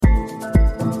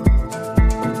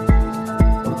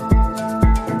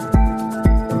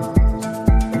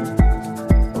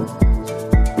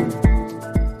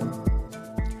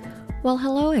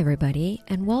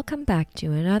Welcome back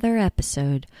to another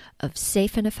episode of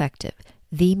Safe and Effective,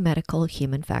 the Medical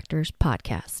Human Factors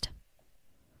podcast.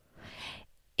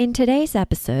 In today's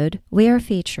episode, we are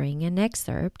featuring an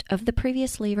excerpt of the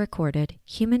previously recorded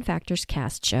Human Factors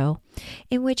cast show,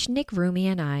 in which Nick Roome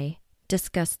and I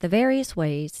discuss the various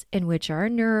ways in which our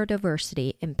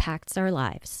neurodiversity impacts our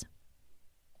lives.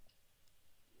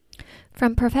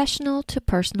 From professional to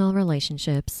personal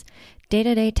relationships,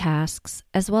 day-to-day tasks,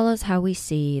 as well as how we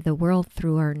see the world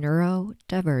through our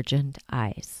neurodivergent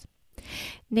eyes.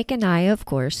 Nick and I, of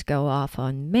course, go off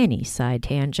on many side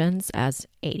tangents, as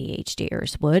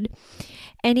ADHDers would,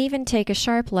 and even take a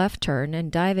sharp left turn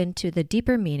and dive into the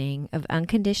deeper meaning of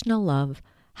unconditional love,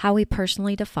 how we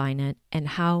personally define it, and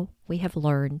how we have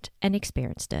learned and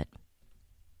experienced it.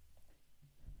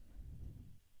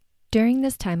 During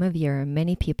this time of year,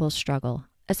 many people struggle,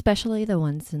 especially the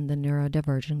ones in the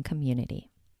neurodivergent community.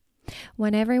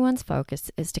 When everyone's focus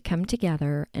is to come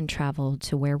together and travel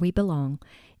to where we belong,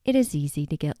 it is easy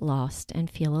to get lost and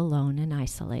feel alone and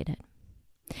isolated.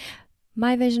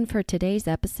 My vision for today's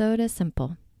episode is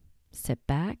simple. Sit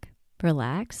back,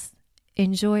 relax,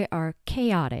 enjoy our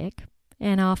chaotic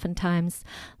and oftentimes,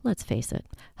 let's face it,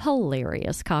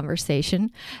 hilarious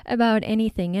conversation about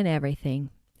anything and everything,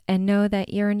 and know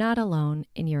that you're not alone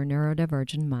in your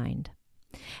neurodivergent mind.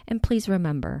 And please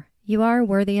remember, you are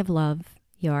worthy of love,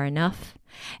 you are enough,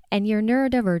 and your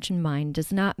neurodivergent mind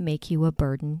does not make you a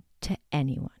burden to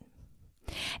anyone.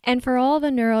 And for all the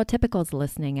neurotypicals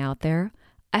listening out there,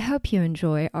 I hope you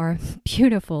enjoy our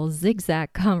beautiful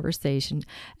zigzag conversation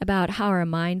about how our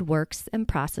mind works and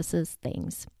processes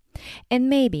things. And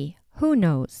maybe, who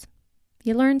knows,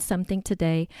 you learned something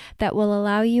today that will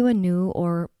allow you a new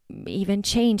or even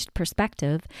changed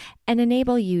perspective and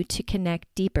enable you to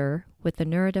connect deeper with the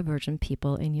neurodivergent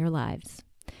people in your lives.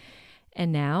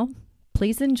 And now,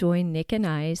 please enjoy Nick and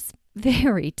I's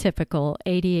very typical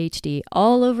ADHD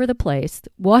all over the place,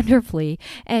 wonderfully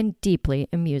and deeply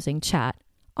amusing chat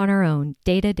on our own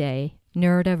day-to-day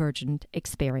neurodivergent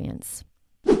experience.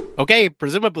 Okay,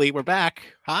 presumably we're back.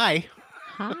 Hi.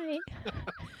 Hi.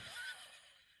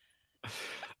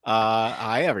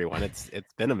 Hi everyone. It's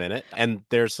been a minute, and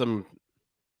there's some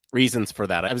reasons for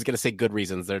that. I was going to say good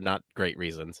reasons. They're not great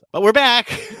reasons, but we're back.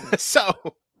 So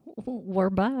we're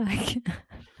back.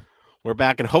 We're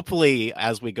back, and hopefully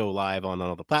as we go live on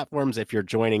all the platforms, if you're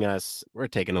joining us, we're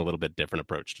taking a little bit different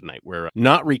approach tonight. We're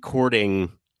not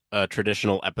recording a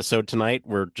traditional episode tonight.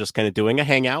 We're just kind of doing a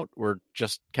hangout. We're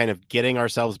just kind of getting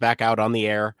ourselves back out on the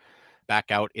air,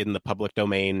 back out in the public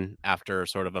domain after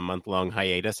sort of a month-long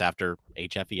hiatus after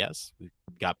HFES. We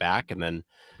got back, and then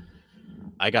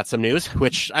I got some news,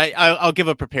 which I'll give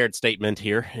a prepared statement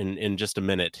here in just a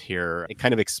minute here,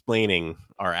 kind of explaining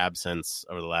our absence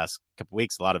over the last couple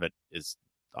weeks. A lot of it is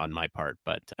on my part,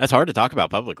 but that's hard to talk about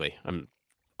publicly. I'm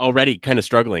already kind of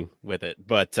struggling with it,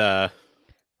 but well,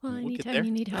 anytime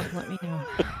you need help, let me know.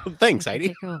 Thanks, Heidi.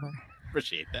 Take over.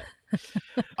 Appreciate that.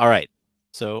 All right.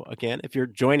 So again, if you're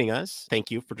joining us,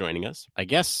 thank you for joining us. I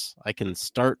guess I can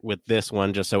start with this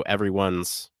one just so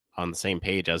everyone's on the same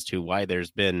page as to why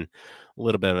there's been a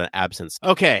little bit of an absence.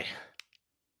 Okay.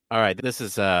 All right. This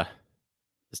is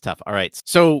it's tough. All right.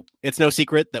 So it's no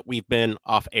secret that we've been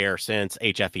off air since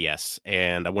HFES,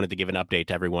 and I wanted to give an update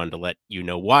to everyone to let you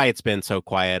know why it's been so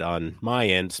quiet on my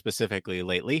end, specifically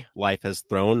lately. Life has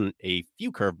thrown a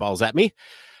few curveballs at me.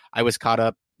 I was caught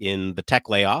up in the tech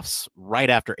layoffs right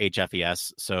after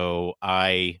HFES, so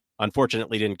I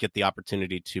unfortunately didn't get the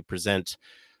opportunity to present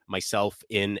myself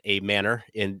in a manner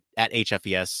at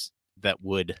HFES that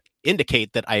would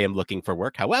indicate that I am looking for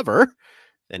work. However,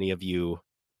 if any of you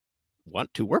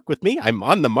want to work with me, I'm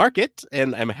on the market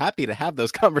and I'm happy to have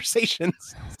those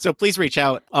conversations. So please reach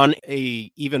out. On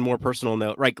a even more personal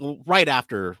note, right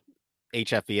after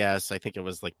HFES, I think it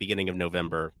was like beginning of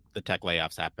November, the tech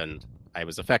layoffs happened. I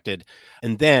was affected.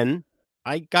 And then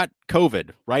I got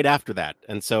COVID right after that.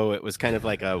 And so it was kind of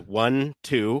like a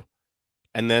 1-2.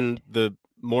 And then the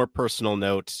more personal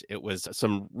note, it was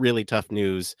some really tough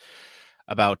news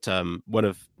about one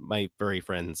of my furry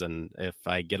friends. And if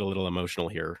I get a little emotional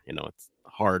here, it's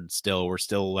hard still. We're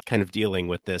still kind of dealing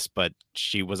with this, but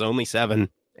she was only 7.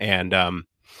 And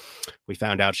we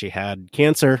found out she had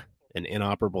cancer, an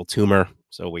inoperable tumor.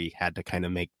 So we had to kind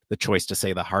of make the choice to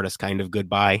say the hardest kind of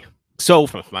goodbye. So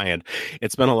from my end,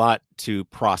 it's been a lot to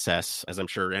process, as I'm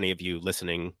sure any of you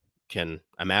listening can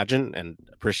imagine and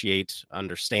appreciate,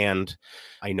 understand.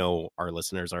 I know our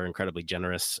listeners are incredibly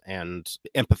generous and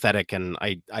empathetic, and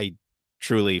I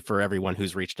truly, for everyone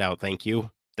who's reached out, thank you.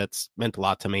 That's meant a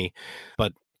lot to me,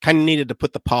 but kind of needed to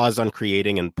put the pause on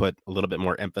creating and put a little bit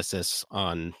more emphasis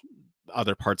on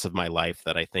other parts of my life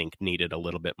that I think needed a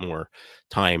little bit more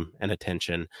time and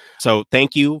attention. So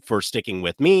thank you for sticking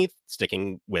with me,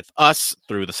 sticking with us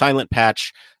through the silent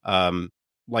patch.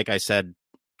 Like I said,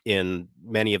 in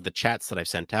many of the chats that I've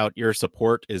sent out, your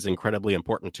support is incredibly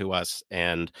important to us.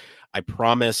 And I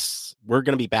promise we're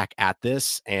going to be back at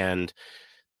this, and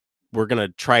we're going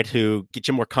to try to get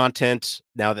you more content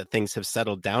now that things have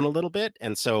settled down a little bit.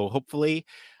 And so hopefully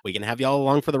we can have you all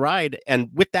along for the ride. And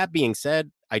with that being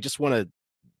said, I just want to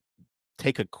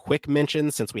take a quick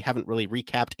mention, since we haven't really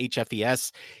recapped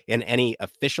HFES in any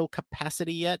official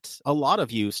capacity yet. A lot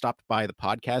of you stopped by the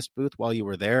podcast booth while you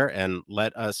were there and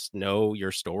let us know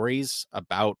your stories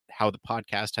about how the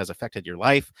podcast has affected your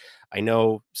life. I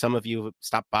know some of you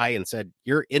stopped by and said,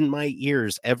 "You're in my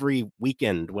ears every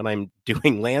weekend when I'm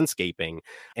doing landscaping,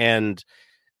 and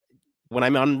when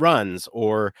I'm on runs,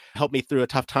 or help me through a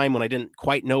tough time when I didn't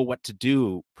quite know what to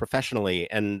do professionally."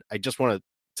 And I just want to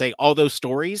say all those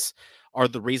stories are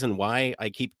the reason why I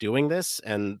keep doing this,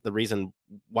 and the reason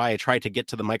why I try to get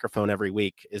to the microphone every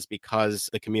week is because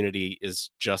the community is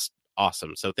just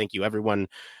awesome. So thank you everyone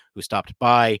who stopped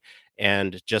by.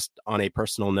 And just on a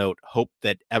personal note, hope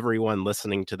that everyone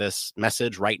listening to this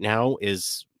message right now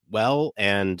is well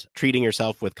and treating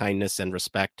yourself with kindness and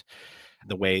respect,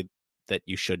 the way that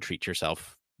you should treat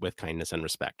yourself, with kindness and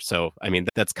respect. So, I mean,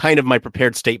 that's kind of my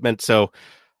prepared statement. So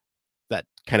that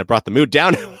kind of brought the mood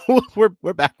down.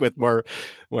 we're back with more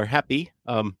happy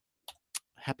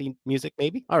happy music,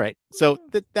 maybe. All right. So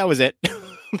that was it.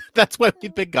 That's why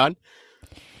we've been gone.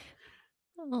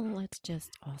 Well, let's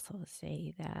just also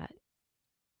say that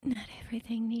not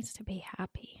everything needs to be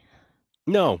happy.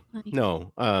 No.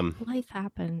 Life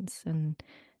happens, and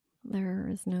there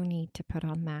is no need to put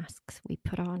on masks. We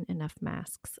put on enough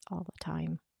masks all the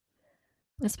time,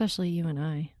 especially you and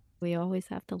I. We always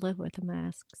have to live with a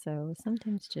mask. So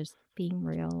sometimes just being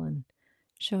real and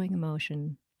showing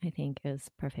emotion, I think, is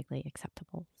perfectly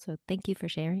acceptable. So thank you for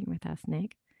sharing with us,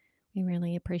 Nick. We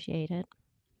really appreciate it.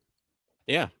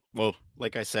 Yeah. Well,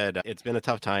 like I said, it's been a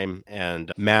tough time,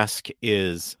 and mask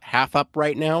is half up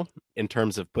right now in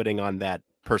terms of putting on that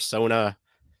persona,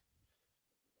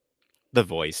 the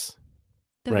voice,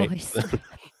 The right? voice.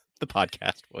 The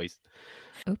podcast voice.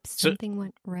 Oops, something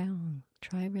went wrong.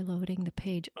 Try reloading the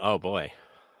page. Oh boy.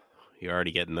 You're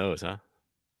already getting those, huh?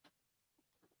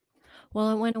 Well,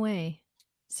 it went away.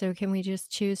 So can we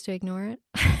just choose to ignore it?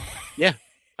 Yeah.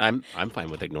 I'm fine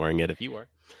with ignoring it if you are.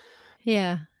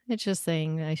 Yeah, it's just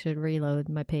saying I should reload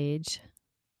my page.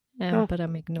 But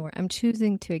I'm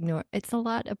choosing to ignore. It's a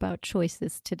lot about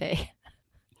choices today.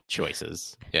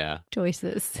 Choices. Yeah.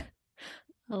 Choices.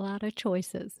 A lot of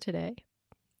choices today.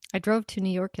 I drove to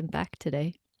New York and back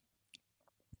today.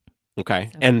 Okay.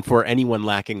 So. And for anyone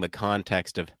lacking the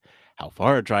context of how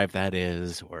far a drive that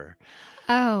is, or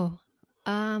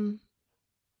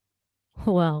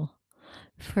well,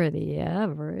 for the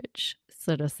average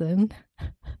citizen,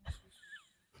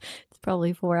 it's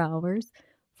probably 4 hours.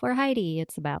 For Heidi,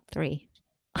 it's about 3.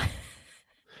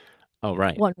 Oh,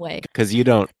 right. One way. Because you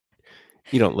don't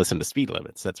listen to speed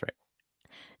limits. That's right.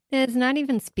 It's not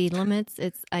even speed limits.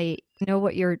 I know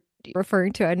what you're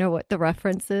referring to. I know what the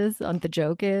reference is on the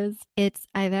joke is.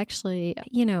 I've actually,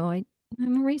 I'm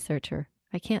a researcher.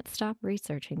 I can't stop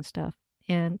researching stuff.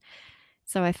 And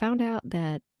so I found out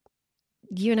that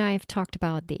you and I have talked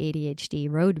about the ADHD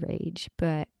road rage,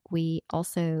 but we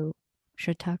also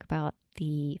should talk about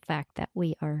the fact that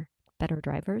we are better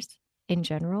drivers in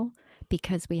general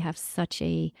because we have such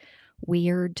a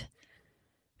weird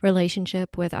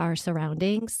relationship with our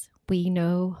surroundings. We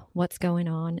know what's going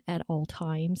on at all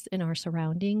times in our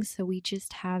surroundings. So we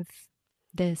just have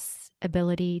this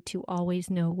ability to always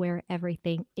know where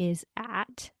everything is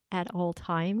at all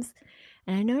times.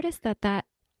 And I noticed that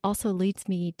also leads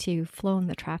me to flow in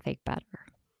the traffic better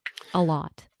a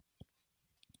lot.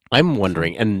 I'm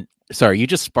wondering, and sorry, you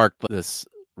just sparked this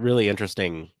really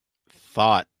interesting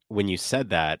thought when you said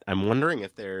that. I'm wondering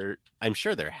if I'm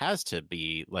sure there has to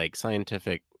be like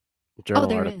scientific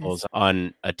journal articles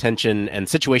on attention and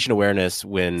situation awareness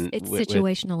when it's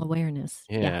situational awareness.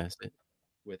 Yeah.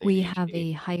 We have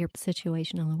a higher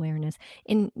situational awareness.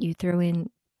 And you throw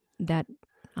in that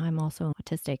I'm also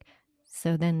autistic.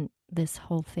 So then this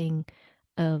whole thing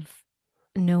of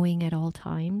knowing at all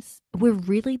times, we're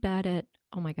really bad at,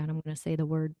 oh my God, I'm going to say the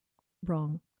word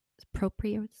wrong.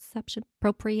 Proprioception.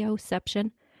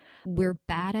 We're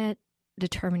bad at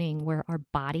determining where our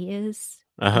body is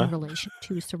in relation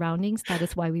to surroundings. That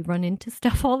is why we run into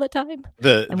stuff all the time.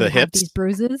 The we hips? have these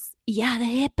bruises. Yeah, the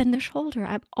hip and the shoulder.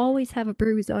 I always have a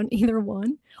bruise on either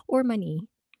one or my knee.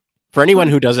 For anyone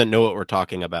who doesn't know what we're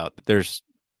talking about, there's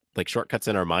like shortcuts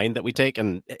in our mind that we take,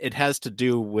 and it has to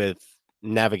do with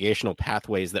navigational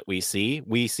pathways that we see.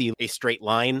 We see a straight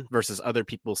line versus other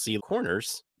people see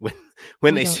corners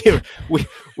when they see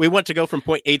we want to go from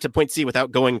point A to point C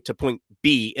without going to point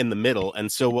B in the middle.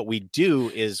 And so what we do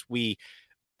is we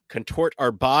contort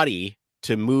our body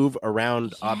to move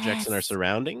around objects in our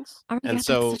surroundings. Oh my And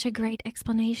God, that's such a great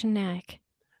explanation, Nick.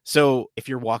 So if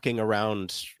you're walking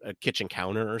around a kitchen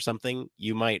counter or something,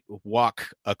 you might walk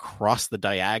across the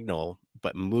diagonal,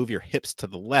 but move your hips to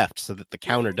the left so that the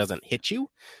counter doesn't hit you.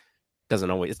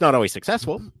 It's not always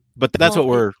successful, but that's what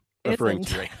we're referring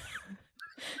to, right?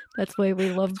 That's why we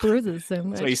love bruises so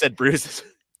much. That's why you said bruises.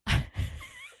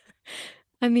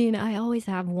 I mean, I always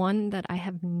have one that I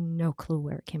have no clue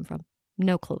where it came from.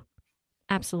 No clue.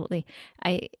 Absolutely.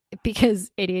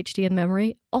 Because ADHD and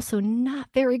memory, also not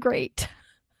very great.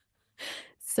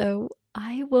 So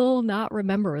I will not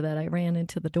remember that I ran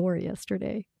into the door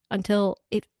yesterday until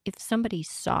if somebody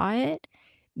saw it,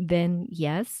 then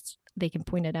yes, they can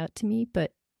point it out to me.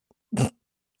 But if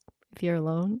you're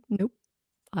alone, nope,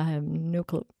 I have no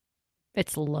clue.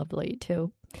 It's lovely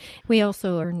too. We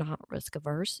also are not risk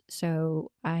averse. So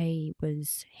I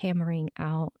was hammering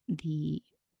out the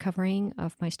covering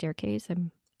of my staircase. I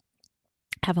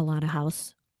have a lot of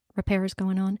house repairs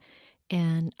going on.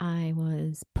 And I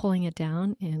was pulling it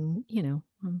down, and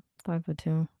I'm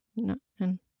 5'2", and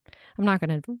I'm not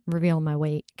going to reveal my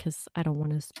weight because I don't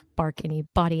want to spark any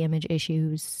body image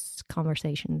issues,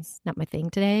 conversations. Not my thing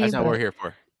today. That's not what we're here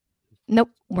for.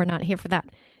 Nope, we're not here for that.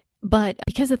 But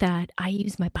because of that, I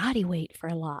use my body weight for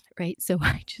a lot, right? So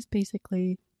I just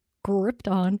basically gripped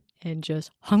on and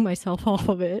just hung myself off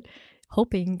of it,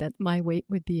 hoping that my weight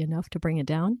would be enough to bring it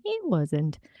down. It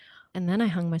wasn't. And then I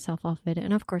hung myself off it.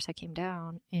 And of course, I came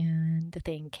down and the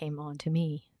thing came onto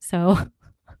me. So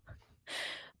I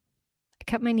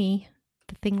cut my knee.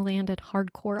 The thing landed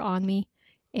hardcore on me.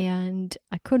 And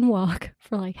I couldn't walk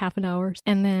for like half an hour.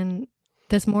 And then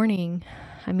this morning,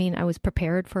 I was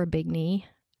prepared for a big knee.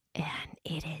 And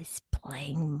it is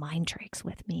playing mind tricks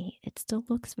with me. It still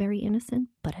looks very innocent,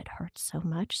 but it hurts so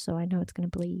much. So I know it's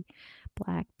going to bleed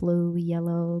black, blue,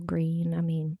 yellow,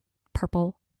 green.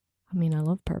 Purple. I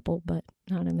love purple, but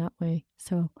not in that way.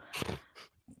 So.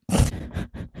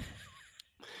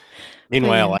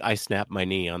 Meanwhile, I snapped my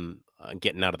knee on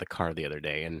getting out of the car the other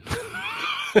day, and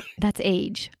that's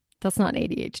age. That's not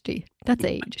ADHD. That's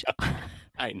age.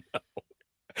 I know.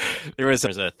 There's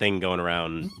a thing going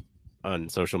around on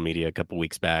social media a couple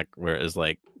weeks back where it was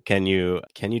like, can you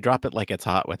drop it like it's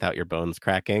hot without your bones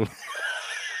cracking?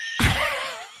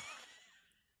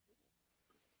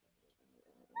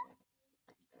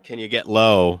 Can you get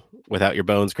low without your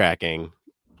bones cracking?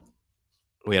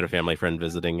 We had a family friend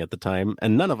visiting at the time,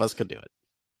 and none of us could do it.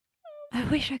 I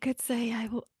wish I could say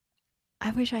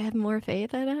I wish I had more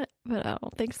faith in it, but I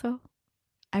don't think so.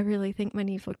 I really think my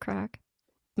knees would crack.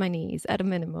 My knees, at a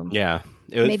minimum. Yeah,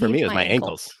 for me, it was my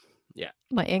ankles. Yeah.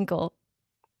 My ankle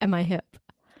and my hip.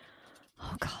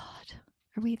 Oh, God.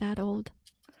 Are we that old?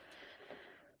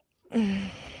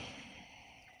 I'm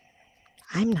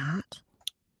not.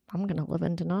 I'm going to live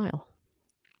in denial.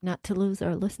 Not to lose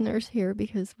our listeners here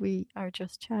because we are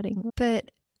just chatting.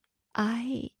 But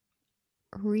I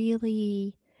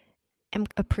really am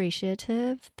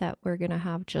appreciative that we're going to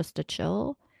have just a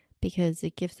chill because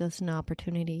it gives us an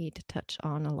opportunity to touch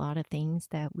on a lot of things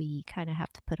that we kind of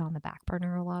have to put on the back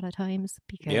burner a lot of times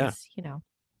because,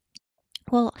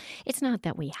 well, it's not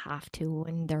that we have to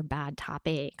and they're bad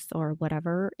topics or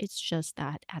whatever. It's just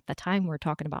that at the time we're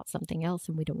talking about something else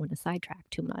and we don't want to sidetrack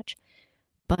too much.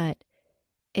 But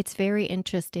it's very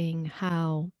interesting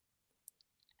how,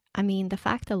 the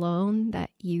fact alone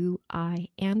that you, I,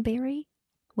 and Barry,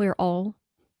 we're all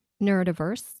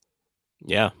neurodiverse.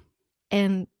 Yeah.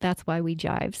 And that's why we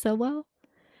jive so well.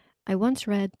 I once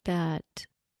read that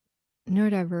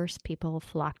neurodiverse people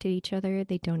flock to each other.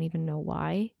 They don't even know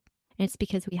why. And it's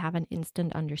because we have an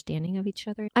instant understanding of each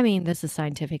other. This is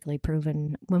scientifically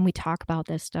proven. When we talk about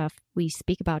this stuff, we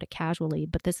speak about it casually,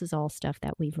 but this is all stuff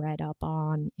that we've read up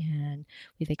on and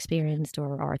we've experienced,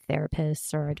 or our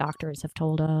therapists or our doctors have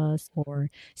told us,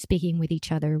 or speaking with each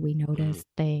other, we notice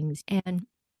things. And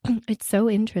it's so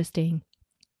interesting.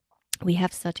 We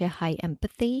have such a high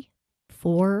empathy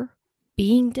for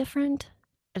being different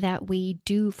that we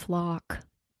do flock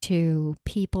to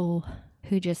people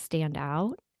who just stand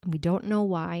out. We don't know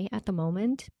why at the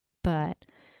moment, but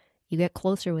you get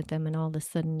closer with them and all of a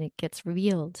sudden it gets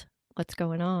revealed what's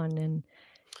going on. And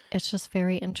it's just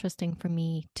very interesting for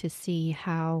me to see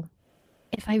how,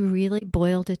 if I really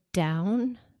boiled it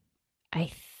down,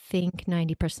 I think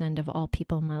 90% of all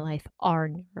people in my life are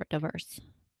neurodiverse.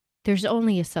 There's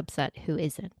only a subset who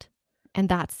isn't. And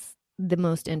that's the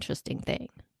most interesting thing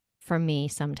for me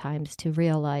sometimes, to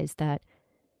realize that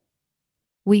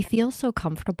we feel so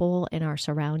comfortable in our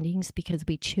surroundings because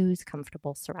we choose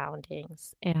comfortable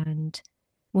surroundings. And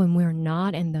when we're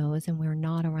not in those and we're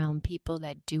not around people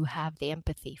that do have the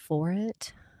empathy for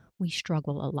it, we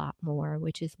struggle a lot more,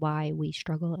 which is why we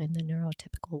struggle in the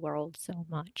neurotypical world so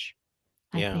much,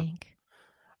 I Yeah. think.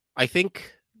 I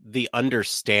think the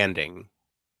understanding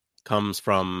comes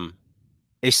from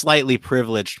a slightly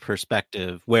privileged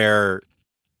perspective where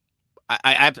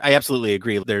I absolutely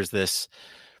agree. There's this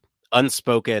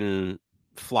unspoken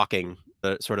flocking,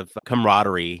 the sort of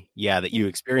camaraderie, that you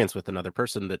experience with another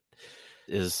person that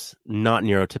is not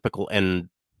neurotypical. And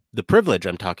the privilege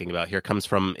I'm talking about here comes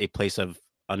from a place of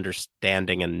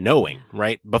understanding and knowing,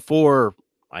 right? Before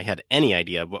I had any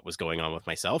idea of what was going on with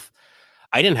myself,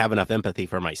 I didn't have enough empathy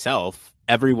for myself.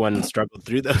 Everyone struggled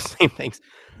through those same things.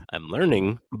 I'm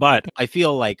learning, but I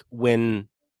feel like when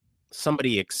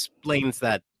somebody explains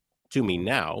that to me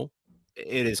now,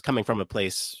 it is coming from a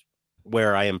place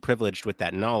where I am privileged with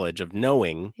that knowledge of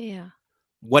knowing Yeah.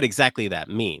 what exactly that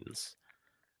means.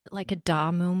 Like a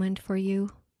da moment for you.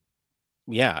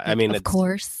 Yeah, I Like, mean, of it's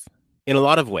course. in a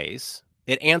lot of ways,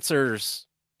 it answers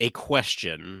a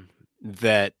question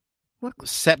that What?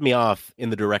 set me off in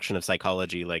the direction of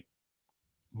psychology like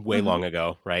way Uh-huh. long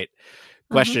ago, right?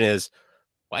 Uh-huh. Question is,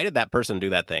 why did that person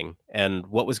do that thing? And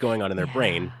what was going on in their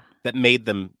brain Yeah. that made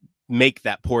them make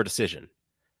that poor decision?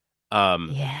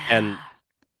 And Yeah.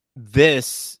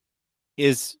 this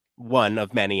is one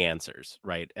of many answers,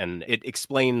 right? And it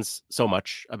explains so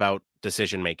much about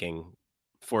decision making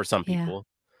for some Yeah. people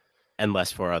and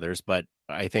less for others. But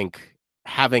I think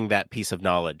having that piece of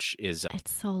knowledge is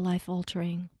It's so life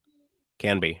altering.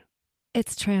 can be.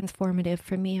 It's transformative.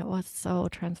 For me, it was so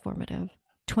transformative.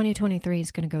 2023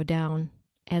 is going to go down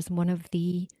as one of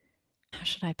the, how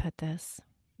should I put this?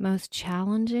 Most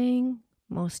challenging,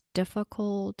 most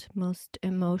difficult, most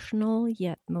emotional,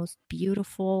 yet most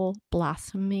beautiful,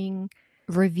 blossoming,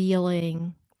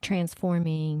 revealing,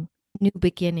 transforming, new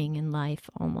beginning in life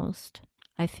almost,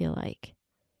 I feel like.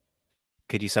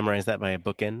 Could you summarize that by a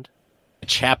bookend? A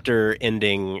chapter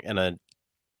ending and a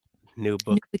new New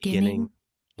book beginning? beginning.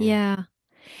 Yeah. Yeah.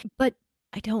 But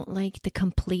I don't like the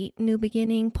complete new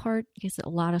beginning part, because a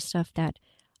lot of stuff that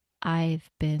I've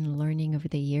been learning over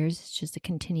the years is just a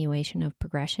continuation of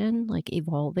progression, like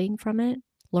evolving from it,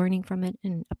 learning from it,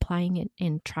 and applying it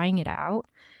and trying it out.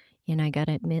 And I got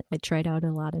to admit, I tried out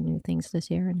a lot of new things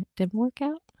this year and it didn't work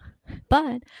out.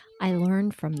 But I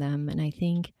learned from them. And I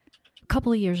think a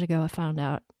couple of years ago, I found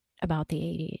out about the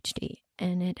ADHD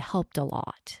and it helped a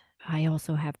lot. I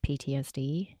also have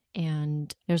PTSD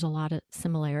and there's a lot of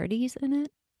similarities in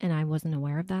it. And I wasn't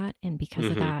aware of that. And because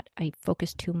of Mm-hmm. that, I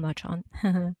focused too much on,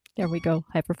 there we go,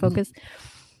 hyper focus.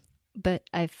 But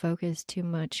I focused too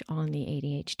much on the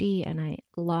ADHD and I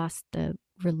lost the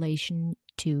relation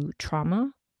to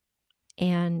trauma.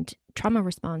 And trauma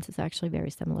response is actually very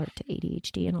similar to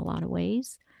ADHD in a lot of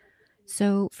ways.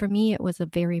 So for me, it was a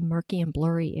very murky and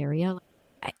blurry area.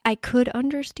 I could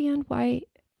understand why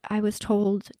I was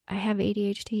told I have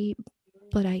ADHD,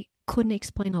 but I couldn't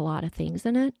explain a lot of things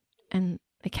in it. And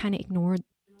I kind of ignored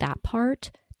that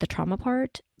part, the trauma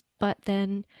part. But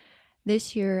then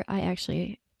this year, I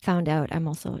actually found out I'm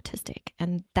also autistic.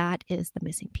 And that is the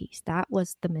missing piece. That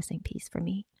was the missing piece for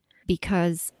me.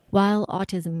 Because while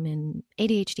autism and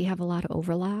ADHD have a lot of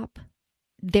overlap,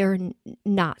 they're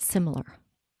not similar.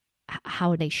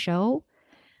 How they show,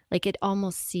 like, it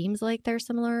almost seems like they're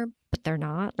similar, but they're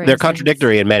not. For They're instance,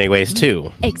 contradictory in many ways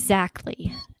too.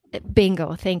 exactly.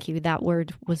 Bingo. Thank you. That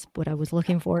word was what I was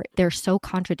looking for. They're so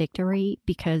contradictory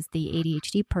because the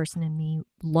ADHD person in me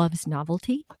loves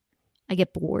novelty. I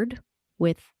get bored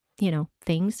with,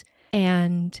 things.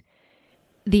 And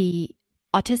the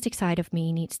autistic side of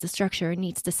me needs the structure,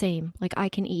 needs the same. Like, I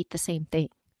can eat the same thing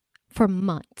for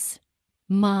months.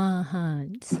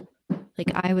 Months.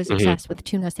 Like, I was Mm-hmm. obsessed with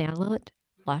tuna salad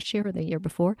last year or the year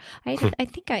before. I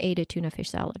think I ate a tuna fish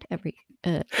salad every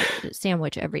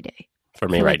sandwich every day For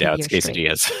me for right like a now, year it's straight.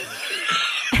 quesadillas.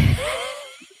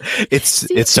 it's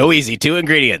See? it's so easy. 2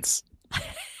 ingredients.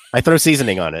 I throw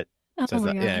seasoning on it. So Oh it's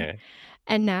my not, god. yeah.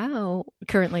 And now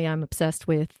currently I'm obsessed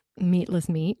with meatless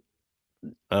meat,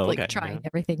 Oh, like okay. Yeah. trying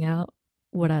everything out,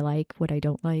 what I like, what I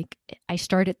don't like. I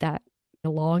started that a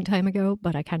long time ago,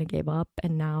 but I kind of gave up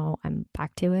and now I'm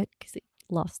back to it because it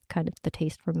lost kind of the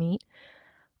taste for meat.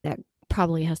 That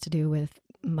probably has to do with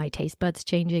my taste buds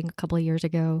changing a couple of years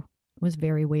ago. It was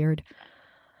very weird.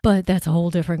 But that's a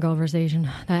whole different conversation.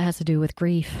 That has to do with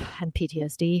grief and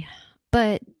PTSD.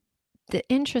 But the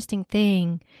interesting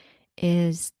thing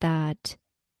is that,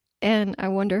 and I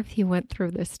wonder if you went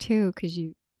through this too, because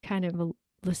you kind of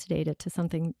elucidated to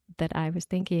something that I was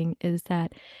thinking, is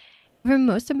that for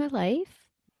most of my life,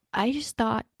 I just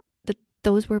thought that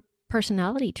those were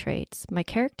personality traits, my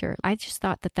character. I just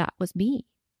thought that that was me.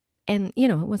 And,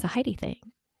 it was a Heidi thing.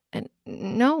 And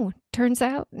no, turns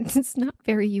out it's not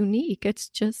very unique. It's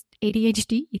just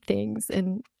ADHD things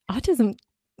and autistic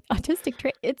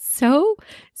trait. It's so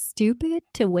stupid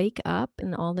to wake up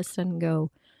and all of a sudden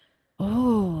go,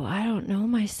 oh, I don't know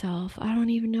myself. I don't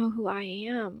even know who I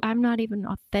am. I'm not even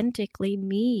authentically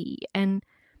me. And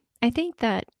I think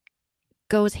that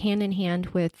goes hand in hand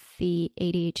with the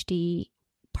ADHD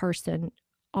person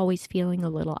always feeling a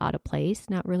little out of place,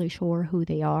 not really sure who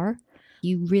they are.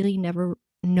 You really never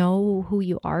know who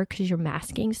you are because you're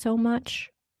masking so much.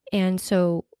 And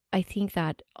so I think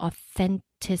that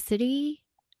authenticity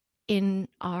in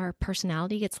our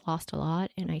personality gets lost a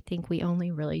lot. And I think we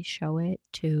only really show it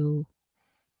to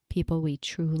people we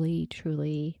truly,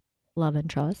 truly love and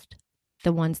trust,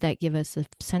 the ones that give us a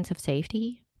sense of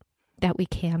safety, that we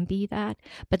can be that.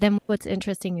 But then what's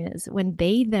interesting is when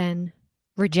they then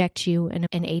reject you in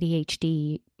an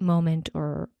ADHD moment,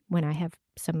 or when I have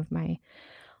some of my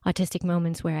autistic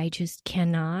moments where I just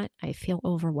cannot, I feel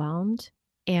overwhelmed.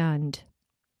 And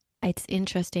it's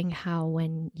interesting how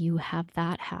when you have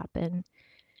that happen,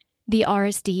 the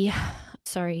RSD,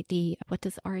 what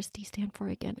does RSD stand for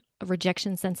again?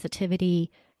 Rejection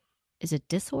sensitivity, is it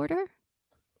disorder?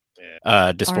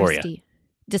 Dysphoria. RSD.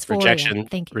 Dysphoria.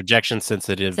 Thank you. Rejection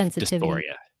sensitive Sensitivity.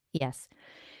 dysphoria. Yes.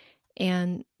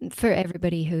 And for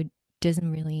everybody who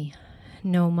doesn't really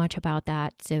know much about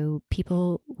that, so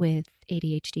people with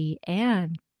ADHD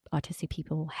and autistic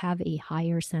people have a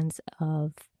higher sense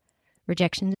of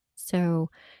rejection. So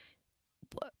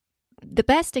the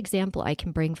best example I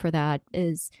can bring for that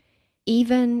is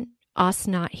even us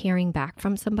not hearing back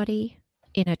from somebody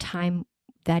in a time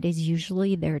that is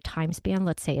usually their time span,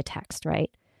 let's say a text,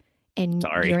 right? And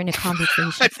Sorry. you're in a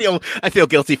conversation. I feel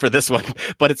guilty for this one,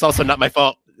 but it's also not my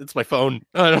fault. It's my phone.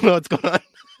 I don't know what's going on.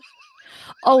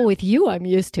 Oh, with you, I'm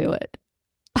used to it.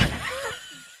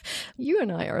 You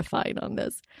and I are fine on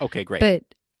this. Okay, great. But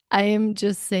I am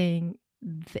just saying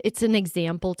it's an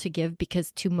example to give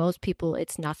because to most people,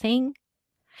 it's nothing.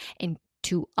 And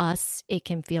to us, it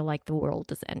can feel like the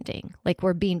world is ending, like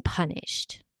we're being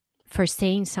punished for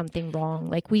saying something wrong.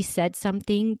 Like we said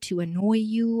something to annoy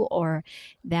you or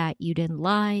that you didn't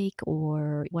like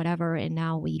or whatever. And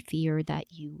now we fear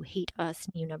that you hate us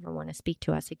and you never want to speak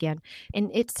to us again. And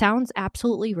it sounds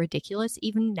absolutely ridiculous.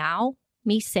 Even now,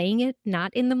 me saying it,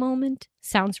 not in the moment,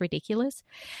 sounds ridiculous.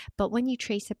 But when you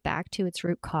trace it back to its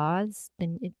root cause,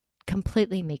 then it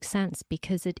completely makes sense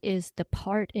because it is the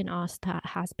part in us that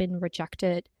has been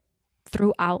rejected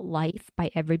throughout life by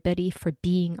everybody for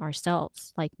being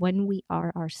ourselves. Like when we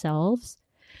are ourselves,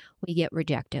 we get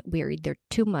rejected. We're either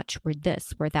too much, we're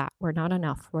this, we're that, we're not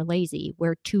enough, we're lazy,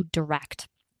 we're too direct.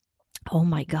 Oh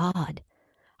my God.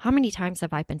 How many times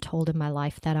have I been told in my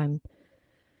life that I'm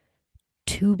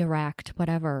too direct,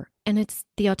 whatever? And it's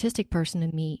the autistic person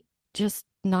in me just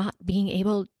not being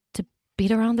able to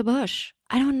beat around the bush.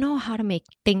 I don't know how to make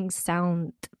things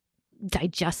sound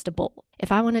digestible.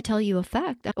 If I want to tell you a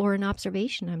fact or an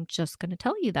observation, I'm just going to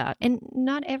tell you that. And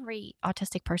not every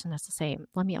autistic person is the same.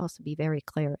 Let me also be very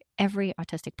clear. Every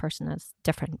autistic person is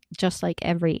different, just like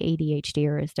every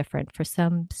ADHDer is different. For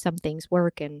some things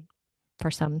work and for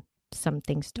some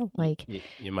things don't. Like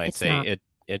you might say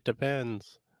it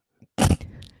depends. It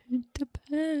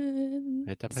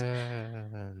depends. It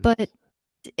depends. But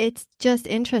it's just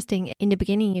interesting. In the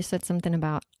beginning, you said something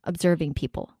about observing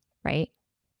people, right?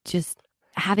 Just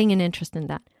having an interest in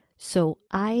that. So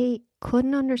I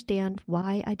couldn't understand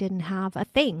why I didn't have a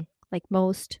thing like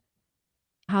most,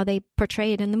 how they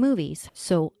portray it in the movies.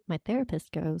 So my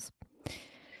therapist goes,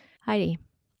 Heidi,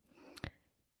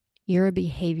 you're a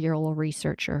behavioral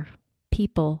researcher.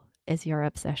 People is your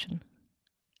obsession.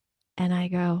 And I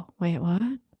go, wait,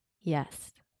 what?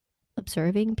 Yes.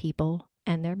 Observing people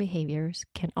and their behaviors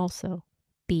can also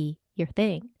be your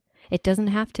thing. It doesn't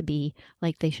have to be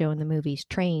like they show in the movies,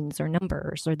 trains or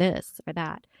numbers or this or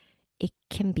that. It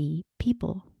can be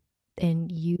people.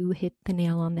 And you hit the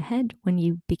nail on the head when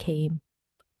you became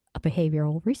a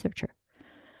behavioral researcher.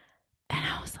 And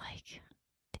I was like,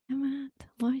 damn it,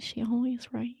 why is she always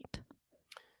right?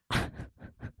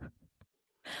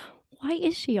 Why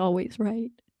is she always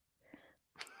right?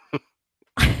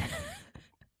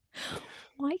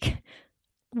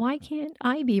 Why can't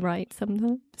I be right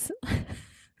sometimes?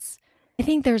 I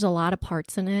think there's a lot of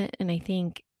parts in it, and I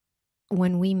think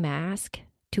when we mask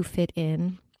to fit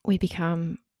in, we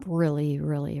become really,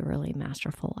 really, really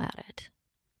masterful at it.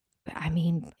 I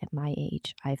mean, at my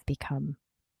age, I've become,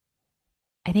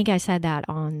 I think I said that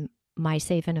on my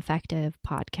Safe and Effective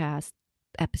podcast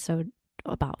episode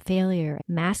about failure.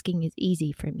 Masking is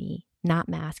easy for me. Not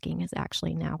masking is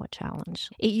actually now a challenge.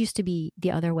 It used to be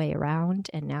the other way around,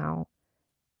 and now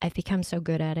I've become so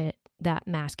good at it that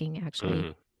masking actually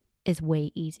Mhm. is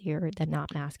way easier than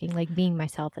not masking. Like being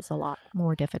myself is a lot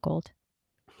more difficult.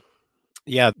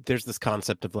 Yeah, there's this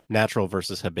concept of natural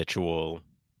versus habitual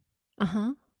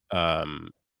Uh-huh.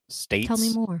 um, Tell me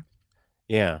states. more.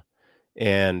 Yeah,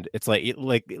 and it's like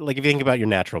if you think about your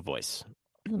natural voice,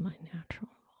 This is my natural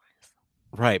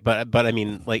right? But I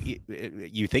mean, like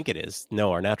you think it is.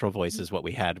 No, our natural voice voice. is what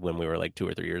we had when we were like 2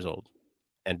 or 3 years old,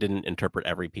 and didn't interpret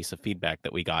every piece of feedback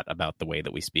that we got about the way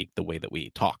that we speak, the way that we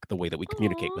talk, the way that we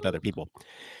communicate with Aw, other people.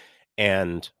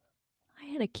 And I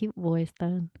had a cute voice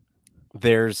then.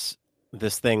 there's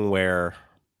this thing where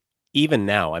even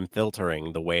now I'm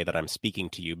filtering the way that I'm speaking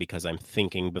to you because I'm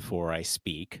thinking before I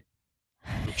speak.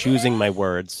 I'm choosing my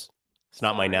words. It's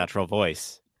not my Sorry. natural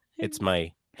voice. It's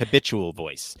my habitual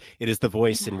voice. It is the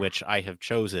voice in Yeah. which I have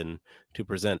chosen to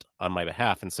present on my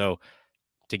behalf. And so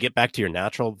to get back to your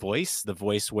natural voice, the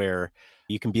voice where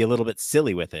you can be a little bit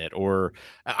silly with it, or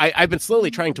I've been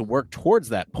slowly trying to work towards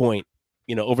that point,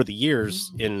 over the years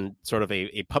in sort of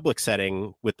a public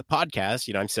setting with the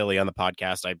podcast. I'm silly on the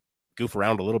podcast. I goof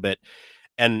around a little bit,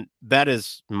 and that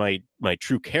is my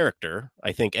true character.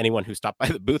 I think anyone who stopped by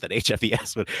the booth at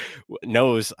HFES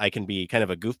knows I can be kind of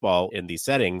a goofball in these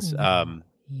settings. No,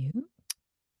 you?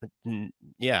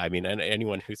 Yeah, I mean,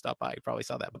 anyone who stopped by probably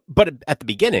saw that. But at the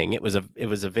beginning, it was a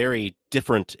very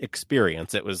different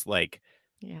experience. It was like,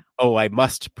 Yeah. oh, I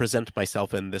must present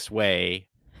myself in this way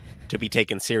to be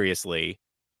taken seriously.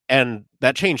 And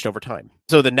that changed over time.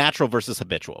 So the natural versus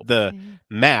habitual. The Yeah.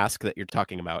 mask that you're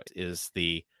talking about is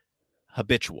the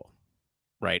habitual,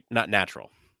 right? Not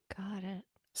natural. Got it.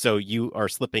 So you are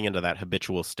slipping into that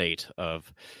habitual state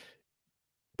of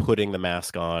putting the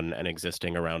mask on and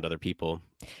existing around other people.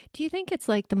 Do you think it's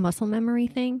like the muscle memory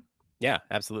thing? Yeah,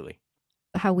 absolutely.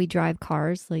 How we drive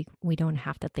cars, like we don't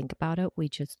have to think about it, we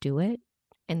just do it.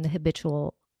 And the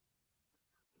habitual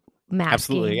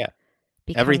Absolutely, masking yeah.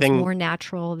 becomes Everything more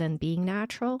natural than being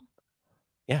natural.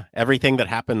 Yeah, everything that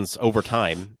happens over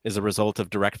time is a result of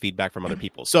direct feedback from other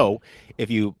people. So if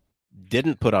you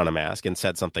didn't put on a mask and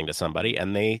said something to somebody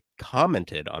and they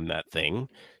commented on that thing,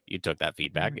 you took that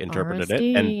feedback, interpreted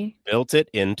it, and RSD. built it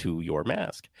into your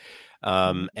mask,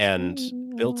 and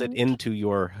RSD built it alert. into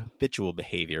your habitual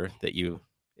behavior that you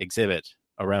exhibit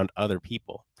around other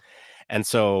people. And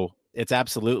so it's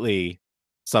absolutely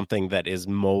something that is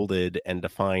molded and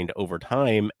defined over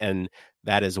time. And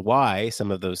that is why some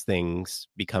of those things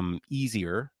become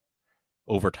easier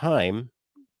over time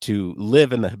to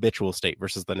live in the habitual state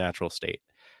versus the natural state,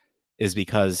 is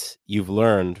because you've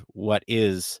learned what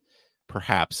is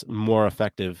perhaps more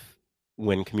effective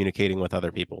when communicating with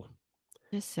other people.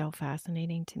 It's so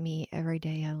fascinating to me. Every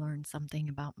day I learn something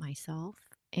about myself,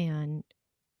 and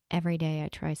every day I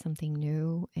try something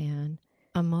new. And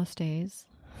on most days,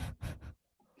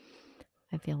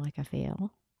 I feel like I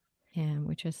fail, and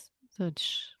which is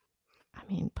such, I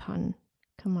mean, pun.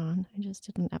 Come on, I just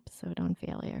did an episode on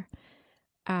failure.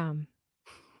 Um,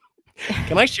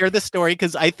 Can I share this story?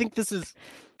 Because I think this is.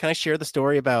 Can I share the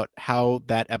story about how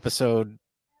that episode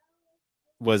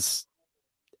was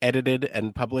edited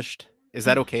and published? Is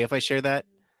that okay if I share that?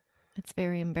 it's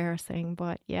very embarrassing,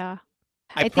 but yeah.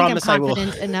 I I think I'm promise I will.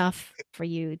 confident enough for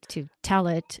you to tell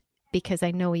it because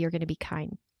I know you're going to be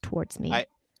kind towards me. I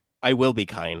I will be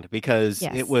kind because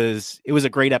it Yes. was a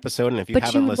great episode, and if you But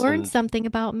haven't you learned listened, something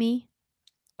about me.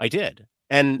 I did.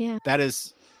 And Yeah. that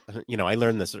is, I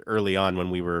learned this early on when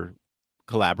we were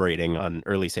collaborating on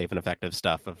early safe and effective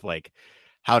stuff of like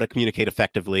how to communicate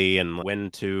effectively and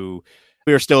when to.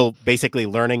 We were still basically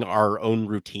learning our own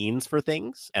routines for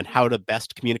things and how to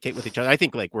best communicate with each other. I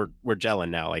think like we're gelling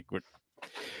now, like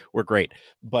we're great.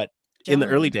 But in the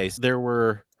early Gelling. days, there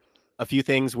were a few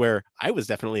things where I was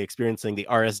definitely experiencing the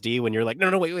RSD when you're like,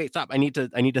 no, wait, stop. I need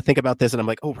to think about this. And I'm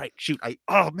like, oh, right, shoot.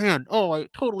 Oh man. Oh, I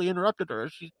totally interrupted her.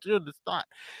 She's doing this thought.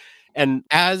 And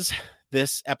as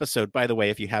this episode, by the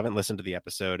way, if you haven't listened to the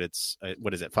episode, it's,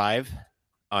 what is it? 5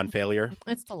 on failure.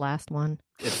 It's the last one.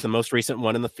 It's the most recent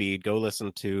one in the feed. Go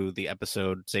listen to the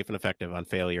episode Safe and Effective on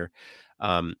failure.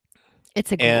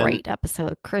 It's a And great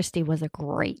episode. Christy was a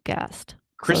great guest. So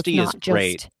it's Christy is not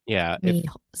great. just Yeah. me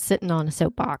sitting on a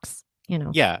soapbox,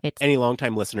 Yeah, It's any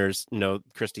longtime listeners know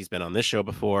Christy's been on this show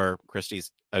before.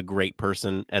 Christy's a great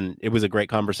person, and it was a great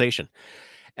conversation.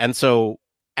 And so,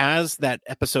 as that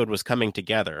episode was coming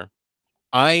together,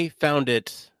 I found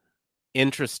it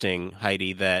interesting,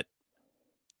 Heidi, that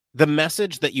the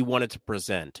message that you wanted to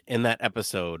present in that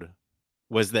episode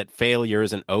was that failure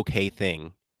is an okay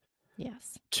thing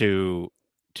Yes. to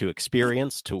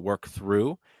experience, to work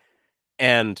through.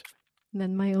 And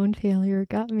Then my own failure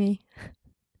got me.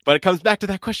 but it comes back to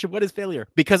that question, what is failure?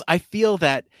 Because I feel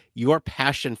that your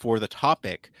passion for the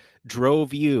topic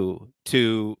drove you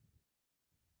to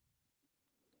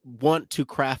want to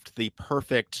craft the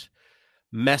perfect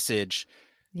message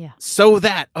Yeah. so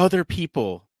that other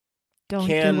people Don't do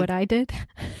can what I did.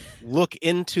 look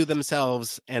into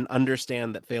themselves and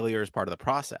understand that failure is part of the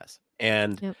process.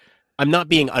 And Yep. I'm not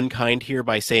being unkind here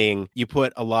by saying you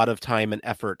put a lot of time and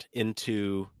effort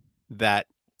into that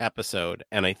episode.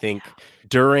 And I think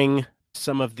during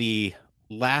some of the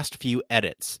last few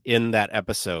edits in that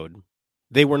episode,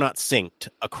 they were not synced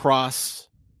across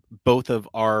both of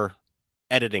our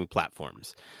editing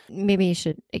platforms. Maybe you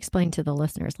should explain to the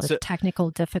listeners the So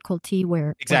technical difficulty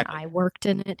where exactly. when I worked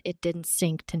in it, it didn't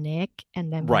sync to Nick.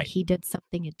 And then when Right. he did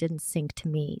something, it didn't sync to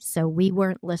me. So we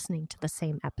weren't listening to the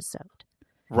same episode.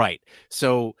 Right.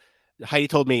 So Heidi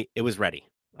told me it was ready.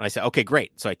 I said, okay,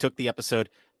 great. So I took the episode,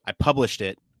 I published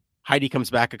it. Heidi comes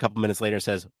back a couple minutes later and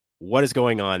says, what is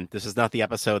going on? This is not the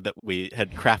episode that we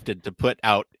had crafted to put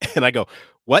out. And I go,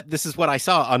 what? This is what I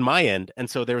saw on my end. And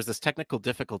so there was this technical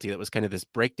difficulty that was kind of this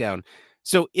breakdown.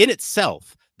 So in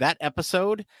itself, that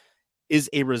episode is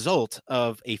a result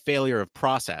of a failure of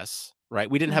process, right?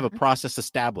 We didn't have a process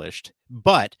established,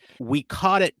 but we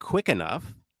caught it quick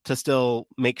enough to still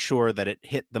make sure that it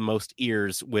hit the most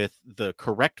ears with the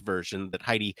correct version that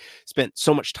Heidi spent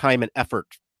so much time and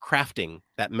effort crafting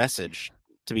that message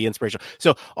to be inspirational.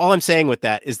 So all I'm saying with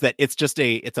that is that it's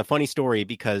a funny story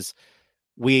because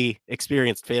we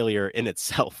experienced failure in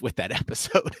itself with that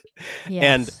episode.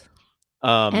 Yes.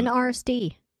 And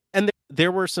RSD. And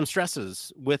there were some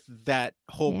stresses with that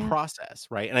whole process,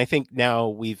 right? And I think now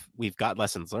we've got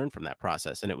lessons learned from that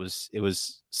process, and it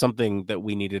was something that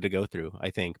we needed to go through, I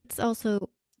think. It's also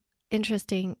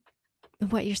interesting.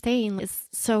 What you're saying is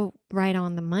so right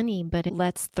on the money, but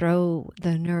let's throw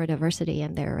the neurodiversity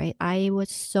in there, right? I was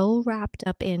so wrapped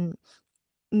up in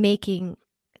making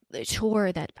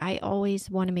sure that I always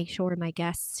want to make sure my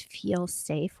guests feel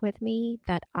safe with me,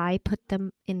 that I put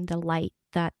them in the light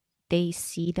that they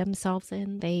see themselves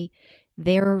in.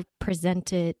 They're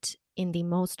presented in the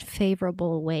most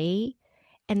favorable way.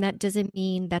 And that doesn't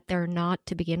mean that they're not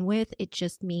to begin with. It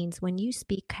just means when you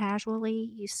speak casually,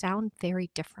 you sound very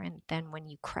different than when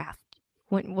you craft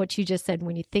what you just said,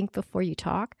 when you think before you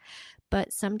talk.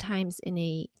 But sometimes in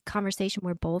a conversation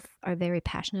where both are very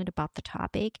passionate about the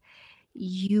topic,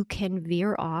 you can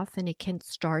veer off and it can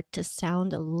start to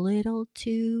sound a little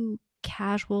too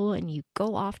casual, and you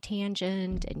go off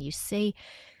tangent and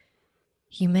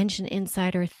you mention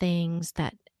insider things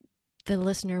that the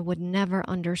listener would never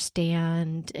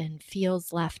understand and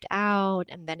feels left out,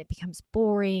 and then it becomes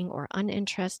boring or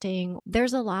uninteresting.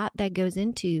 There's a lot that goes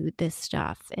into this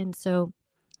stuff. And so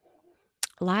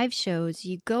live shows,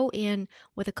 you go in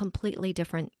with a completely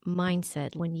different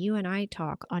mindset. When you and I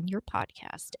talk on your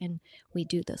podcast and we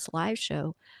do this live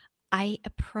show, I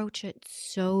approach it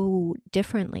so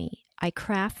differently. I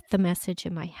craft the message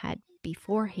in my head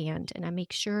beforehand, and I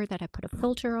make sure that I put a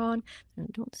filter on and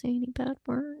I don't say any bad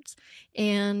words,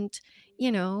 and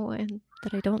and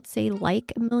that I don't say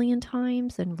like a million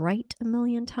times and write a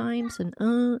million times and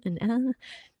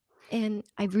and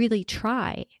I really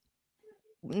try.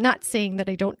 Not saying that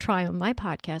I don't try on my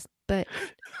podcast, but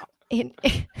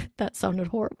that sounded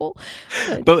horrible.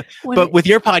 But with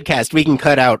your podcast, we can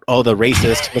cut out all the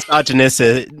racist,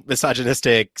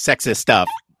 misogynistic, sexist stuff.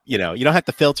 You don't have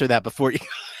to filter that before you.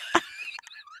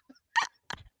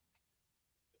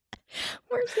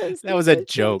 We're so that was a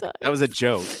joke. sometimes. That was a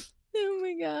joke. Oh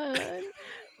my God.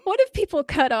 What if people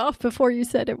cut off before you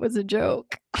said it was a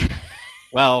joke?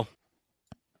 Well,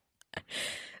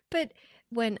 but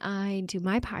when I do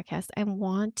my podcast, I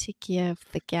want to give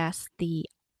the guests the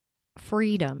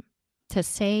freedom to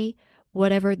say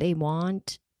whatever they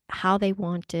want, how they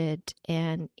want it,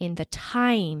 and in the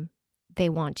time they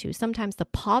want to. Sometimes the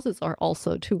pauses are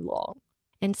also too long.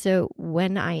 And so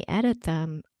when I edit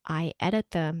them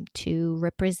to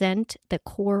represent the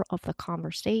core of the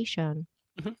conversation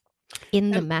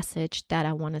in the message that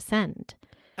I want to send.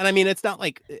 And I mean, it's not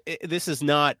like this is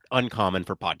not uncommon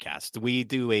for podcasts. We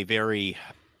do a very,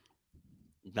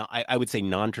 I would say,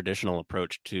 non-traditional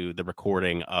approach to the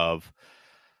recording of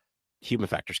Human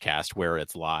Factors Cast, where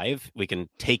it's live. We can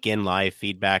take in live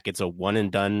feedback. It's a one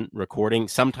and done recording.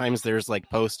 Sometimes there's like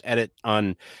post edit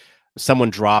on someone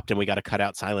dropped and we got to cut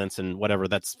out silence and whatever,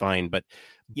 that's fine. But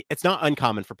it's not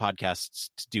uncommon for podcasts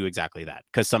to do exactly that,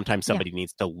 because sometimes Yeah. somebody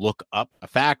needs to look up a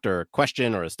fact or a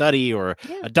question or a study or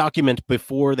Yeah. a document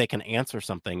before they can answer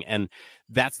something. And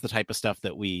that's the type of stuff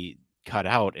that we cut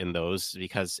out in those,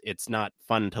 because it's not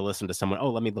fun to listen to someone, oh,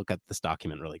 let me look at this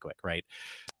document really quick, right?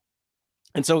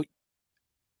 And so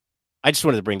I just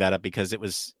wanted to bring that up because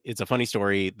it's a funny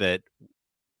story that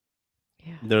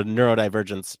Yeah. the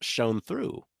neurodivergence shone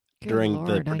through Good during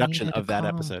the Lord, I production needed a of that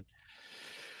calm episode.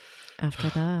 after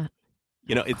that.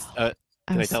 It's I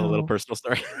can I was tell a little so personal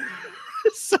story?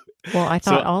 so, well. I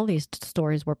so thought all these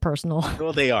stories were personal.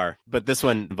 well, they are, but this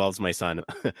one involves my son.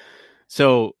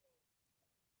 So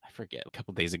I forget, a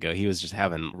couple days ago, he was just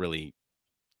having really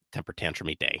temper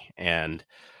tantrumy day, and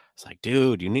it's like,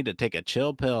 dude, you need to take a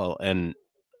chill pill. And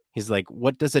he's like,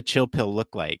 what does a chill pill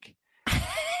look like?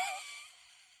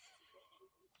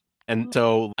 And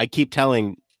so I keep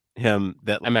telling him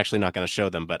that I'm actually not going to show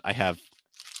them, but I have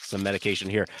some medication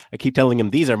here. I keep telling him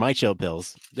these are my chill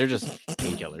pills. They're just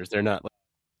painkillers. They're not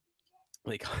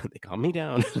like they calm me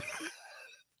down.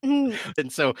 And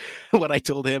so what I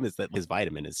told him is that his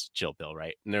vitamin is chill pill,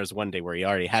 right? And there was one day where he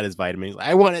already had his vitamin. He's like,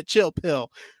 I want a chill pill.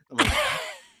 I'm like,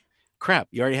 crap,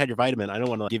 you already had your vitamin. I don't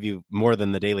want to give you more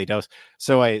than the daily dose.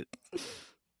 So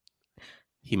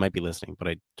he might be listening, but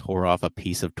I tore off a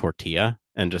piece of tortilla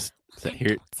and just said,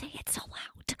 here. Don't say it so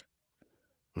loud.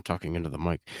 I'm talking into the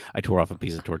mic. I tore off a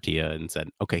piece of tortilla and said,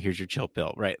 okay, here's your chill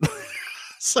pill, right?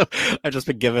 So I've just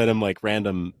been giving him like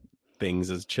random things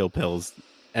as chill pills.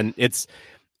 And it's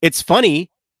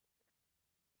funny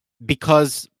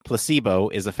because placebo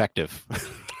is effective.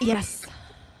 Yes.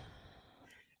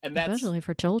 And that's, especially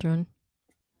for children.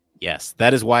 yes,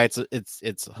 that is why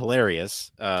it's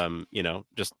hilarious.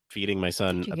 Just feeding my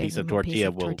son a piece of tortilla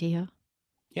will,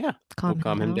 yeah, will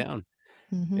calm him down.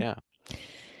 Mm-hmm. Yeah.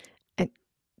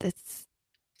 It's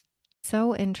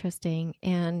so interesting,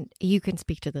 and you can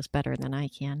speak to this better than I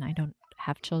can. I don't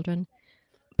have children,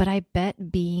 but I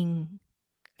bet being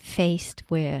faced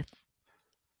with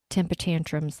temper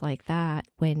tantrums like that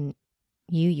when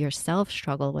you yourself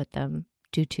struggle with them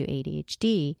due to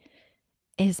ADHD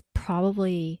is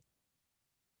probably,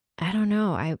 I don't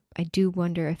know, I do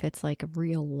wonder if it's like a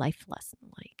real life lesson,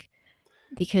 like,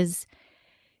 because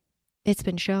it's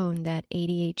been shown that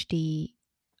ADHD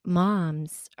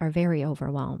moms are very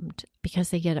overwhelmed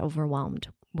because they get overwhelmed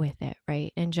with it,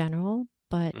 right? In general,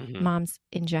 but moms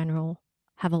in general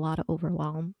have a lot of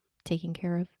overwhelm taking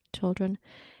care of children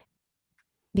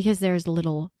because there's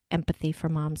little empathy for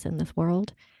moms in this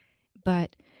world.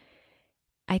 But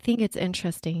I think it's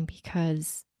interesting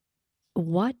because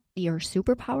what your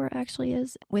superpower actually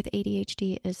is with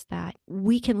ADHD is that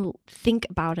we can think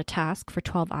about a task for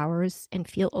 12 hours and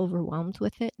feel overwhelmed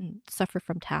with it and suffer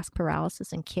from task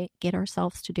paralysis and can't get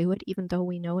ourselves to do it, even though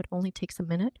we know it only takes a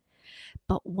minute.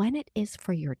 But when it is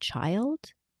for your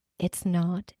child, it's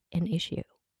not an issue.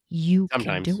 You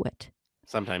can do it.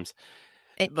 Sometimes.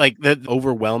 Like the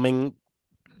overwhelming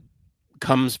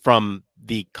comes from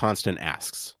the constant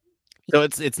asks. So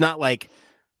it's not like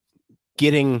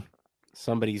getting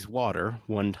somebody's water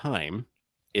one time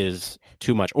is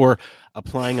too much, or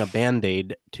applying a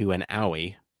Band-Aid to an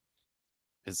owie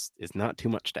is not too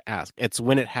much to ask. It's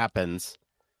when it happens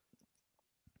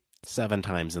 7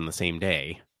 times in the same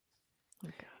day.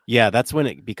 Okay. Yeah, that's when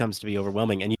it becomes to be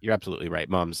overwhelming. And you're absolutely right.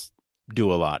 Moms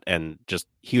do a lot, and just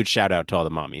huge shout out to all the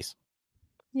mommies.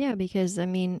 Yeah, because I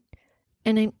mean,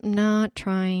 and I'm not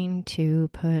trying to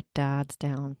put dads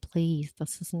down. Please,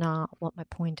 this is not what my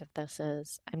point of this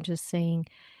is. I'm just saying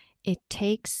it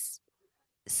takes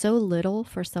so little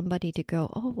for somebody to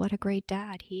go, oh, what a great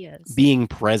dad he is. Being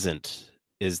present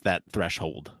is that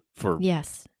threshold for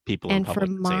people in public.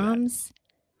 And for moms,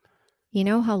 you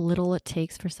know how little it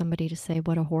takes for somebody to say,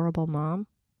 what a horrible mom?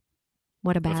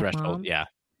 What a bad mom? Yeah.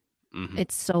 Mm-hmm.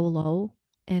 It's so low.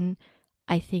 And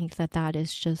I think that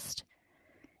is just,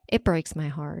 it breaks my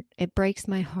heart. It breaks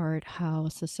my heart how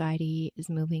society is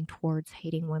moving towards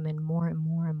hating women more and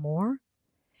more and more.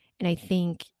 And I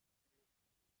think,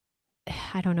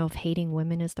 I don't know if hating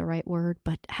women is the right word,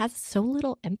 but has so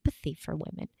little empathy for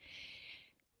women.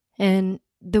 And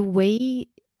the way,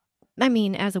 I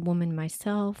mean, as a woman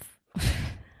myself,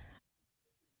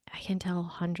 I can tell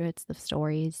hundreds of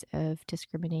stories of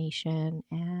discrimination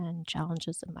and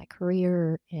challenges in my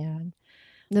career and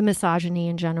the misogyny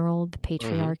in general, the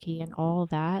patriarchy and all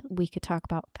that. We could talk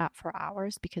about that for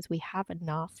hours because we have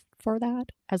enough for that.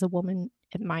 As a woman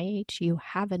at my age, you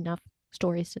have enough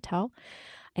stories to tell.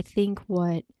 I think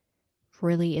what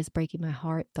really is breaking my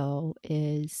heart, though,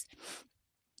 is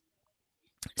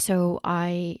so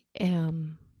I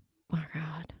am, oh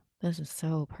God, This is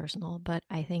so personal, but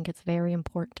I think it's very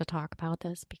important to talk about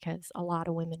this because a lot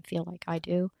of women feel like I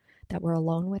do, that we're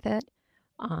alone with it.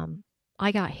 Um,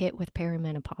 I got hit with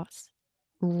perimenopause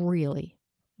really,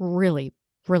 really,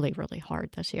 really, really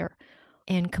hard this year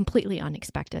and completely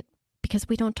unexpected because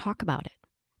we don't talk about it.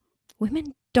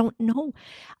 Women don't know.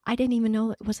 I didn't even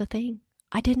know it was a thing.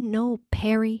 I didn't know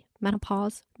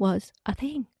perimenopause was a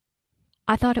thing.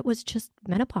 I thought it was just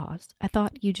menopause. I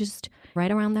thought you just,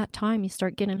 right around that time, you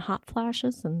start getting hot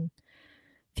flashes and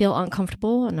feel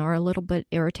uncomfortable and are a little bit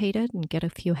irritated and get a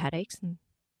few headaches, and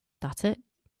that's it.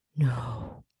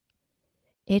 No.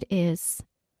 It is.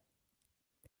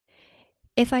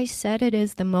 If I said it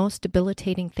is the most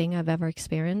debilitating thing I've ever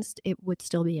experienced, it would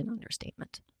still be an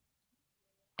understatement.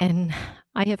 And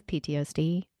I have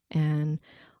PTSD and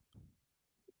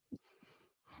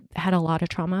had a lot of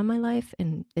trauma in my life,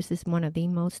 and this is one of the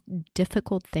most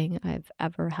difficult thing I've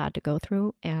ever had to go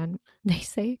through, and they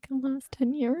say it can last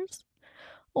 10 years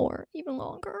or even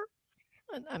longer.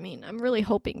 I mean, I'm really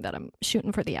hoping that I'm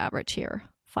shooting for the average here,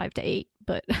 5 to 8,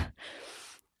 but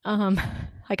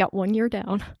I got 1 year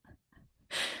down.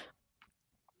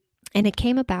 And it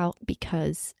came about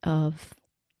because of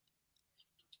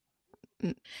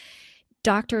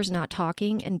doctors not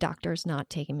talking and doctors not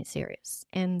taking me serious.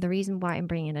 And the reason why I'm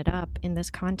bringing it up in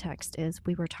this context is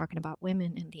we were talking about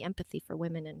women and the empathy for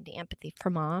women and the empathy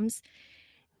for moms.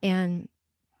 And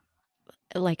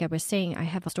like I was saying, I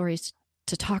have stories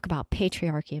to talk about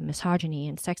patriarchy and misogyny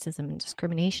and sexism and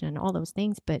discrimination and all those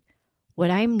things. But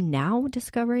what I'm now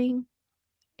discovering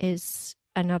is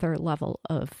another level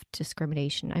of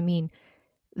discrimination. I mean,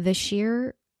 the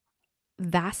sheer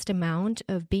vast amount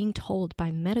of being told by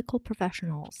medical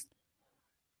professionals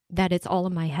that it's all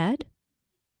in my head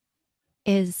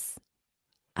is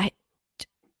I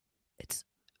it's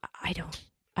I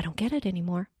don't get it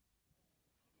anymore.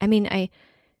 I mean,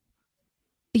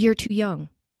 you're too young.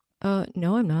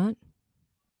 No, I'm not.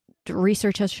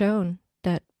 Research has shown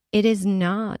that it is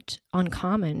not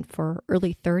uncommon for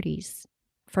early 30s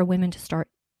for women to start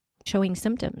showing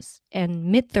symptoms, and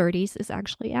mid 30s is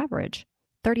actually average.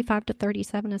 35 to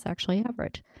 37 is actually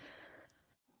average.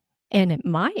 And at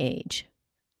my age,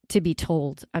 to be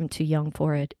told I'm too young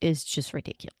for it is just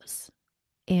ridiculous.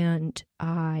 And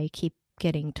I keep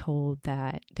getting told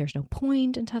that there's no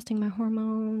point in testing my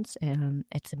hormones and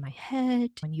it's in my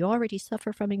head. When you already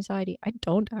suffer from anxiety, I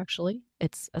don't actually.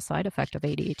 It's a side effect of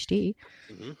ADHD.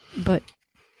 Mm-hmm. But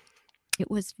it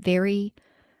was there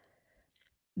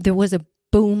was a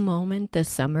boom moment this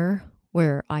summer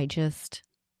where I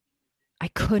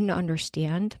couldn't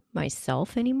understand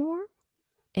myself anymore.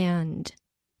 And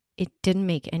it didn't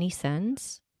make any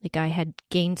sense. Like, I had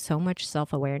gained so much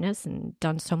self-awareness and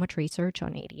done so much research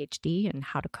on ADHD and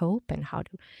how to cope and how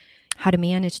to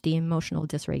manage the emotional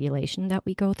dysregulation that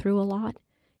we go through a lot.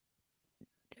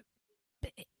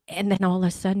 And then all of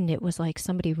a sudden it was like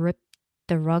somebody ripped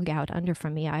the rug out under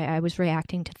from me. I was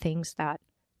reacting to things that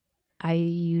I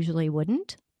usually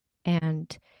wouldn't.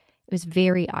 And it was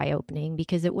very eye-opening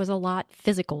because it was a lot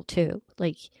physical too.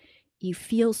 Like, you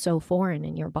feel so foreign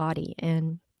in your body.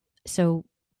 And so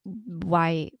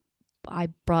why I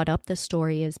brought up this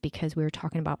story is because we were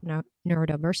talking about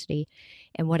neurodiversity.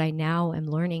 And what I now am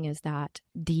learning is that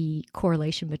the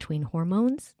correlation between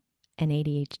hormones and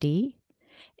ADHD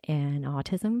and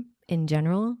autism in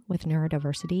general with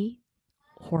neurodiversity,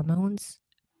 hormones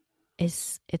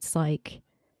it's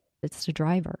the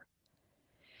driver.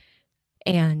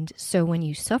 And so when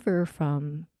you suffer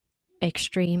from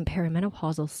extreme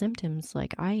perimenopausal symptoms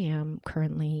like I am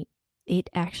currently, it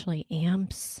actually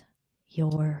amps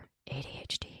your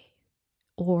ADHD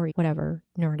or whatever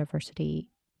neurodiversity.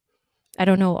 I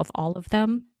don't know of all of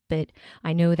them, but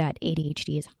I know that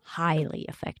ADHD is highly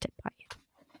affected by it.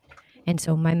 And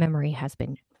so my memory has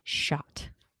been shot.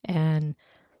 And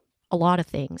a lot of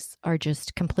things are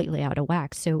just completely out of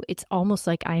whack. So it's almost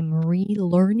like I'm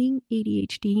relearning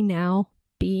ADHD now,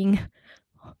 being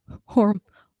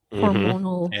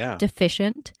hormonal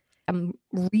deficient. I'm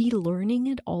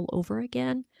relearning it all over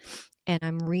again. And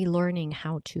I'm relearning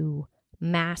how to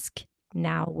mask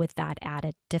now with that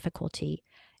added difficulty,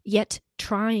 yet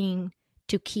trying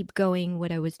to keep going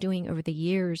what I was doing over the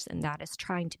years, and that is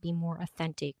trying to be more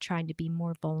authentic, trying to be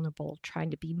more vulnerable,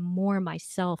 trying to be more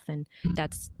myself. And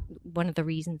that's one of the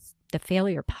reasons the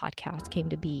Failure podcast came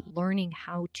to be, learning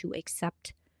how to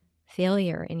accept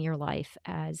failure in your life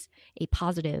as a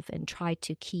positive and try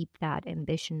to keep that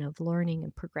ambition of learning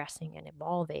and progressing and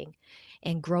evolving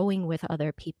and growing with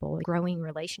other people, growing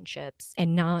relationships,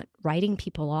 and not writing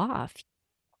people off.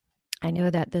 I know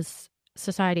that this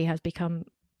society has become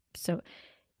so,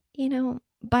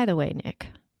 by the way, Nick,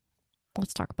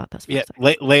 Let's talk about this for a Yeah,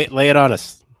 second. lay it on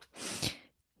us.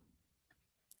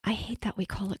 I hate that we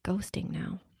call it ghosting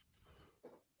now.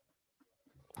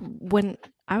 When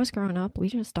I was growing up, we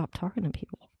just stopped talking to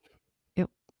people. It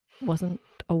wasn't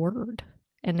a word.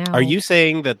 And now, Are you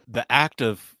saying that the act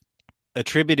of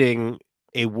attributing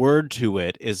a word to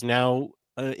it is now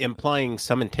implying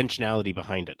some intentionality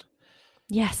behind it?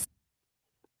 yes,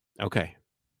 Okay.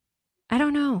 I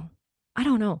don't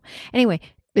know. Anyway,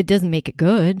 it doesn't make it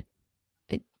good.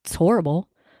 It's horrible.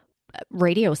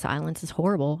 Radio silence is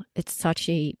horrible. It's such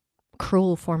a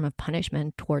cruel form of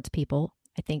punishment towards people.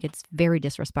 I think it's very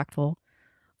disrespectful.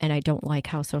 And I don't like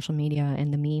how social media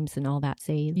and the memes and all that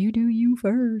say, you do you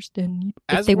first. And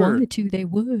if they wanted to, they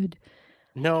would.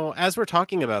 No, as we're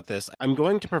talking about this, I'm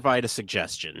going to provide a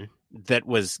suggestion that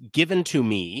was given to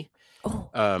me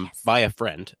Yes. by a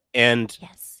friend. And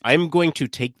Yes. I'm going to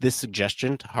take this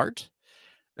suggestion to heart.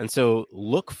 And so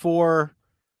look for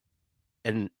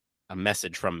a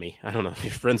message from me. I don't know if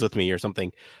you're friends with me or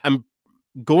something. I'm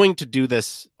going to do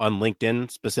this on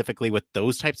LinkedIn specifically with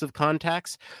those types of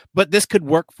contacts, but this could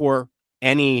work for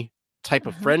any type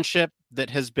of friendship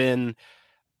that has been,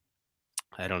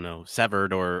 I don't know,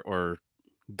 severed or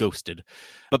ghosted.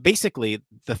 But basically,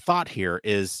 the thought here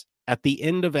is at the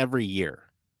end of every year,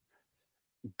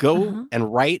 go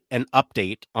and write an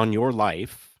update on your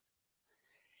life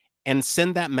and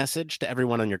send that message to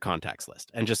everyone on your contacts list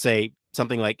and just say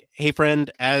something like, hey, friend,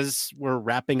 as we're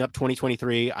wrapping up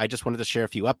 2023, I just wanted to share a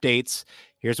few updates.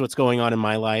 Here's what's going on in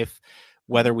my life.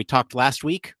 Whether we talked last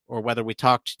week or whether we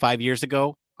talked 5 years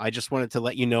ago, I just wanted to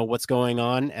let you know what's going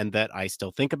on and that I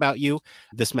still think about you.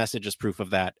 This message is proof of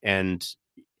that. And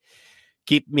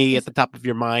keep me at the top of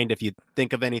your mind. If you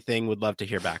think of anything, would love to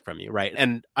hear back from you. Right.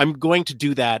 And I'm going to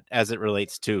do that as it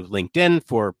relates to LinkedIn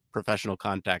for professional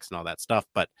contacts and all that stuff.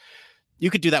 But you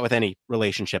could do that with any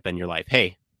relationship in your life.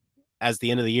 Hey, as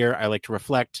the end of the year, I like to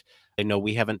reflect. I know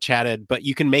we haven't chatted, but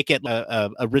you can make it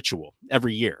a ritual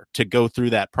every year to go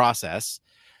through that process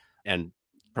and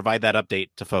provide that update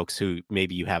to folks who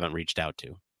maybe you haven't reached out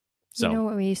to. So, you know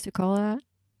what we used to call that?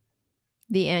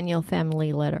 The annual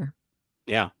family letter.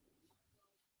 Yeah.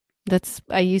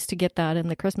 I used to get that in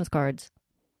the Christmas cards.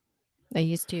 I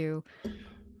used to.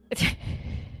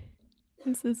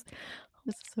 This is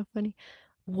so funny.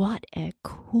 What a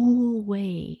cool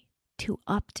way to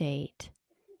update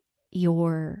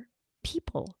your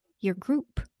people, your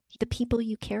group, the people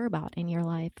you care about in your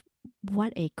life.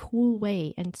 What a cool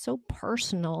way and so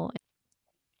personal.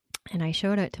 And I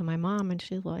showed it to my mom, and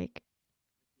she's like,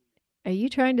 are you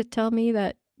trying to tell me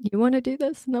that you want to do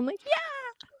this? And I'm like,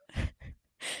 yeah.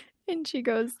 And she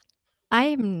goes, I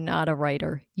am not a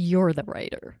writer. You're the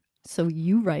writer. So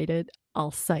you write it,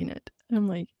 I'll sign it. And I'm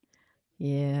like,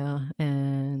 yeah.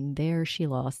 And there she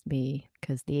lost me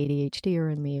because the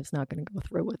ADHDer in me is not going to go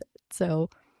through with it. So,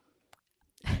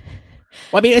 well,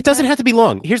 I mean, it doesn't have to be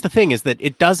long. Here's the thing is that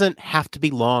it doesn't have to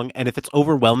be long. And if it's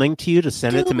overwhelming to you to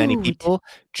send it to many people,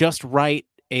 just write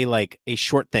a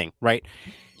short thing, right?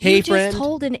 Hey, you friend. just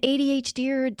told an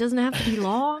ADHDer it doesn't have to be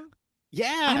long?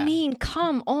 Yeah. I mean,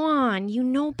 come on. You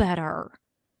know better.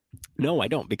 No, I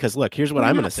don't. Because look, here's what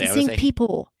I'm going to say. I'm going to say,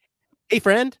 people. Hey,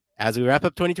 friend, as we wrap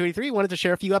up 2023, wanted to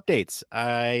share a few updates.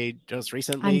 I just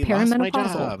recently lost my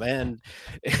job, and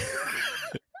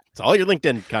it's all your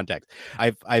LinkedIn contacts.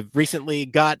 I've recently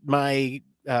got my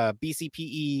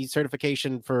BCPE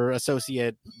certification for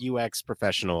associate UX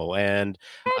professional, and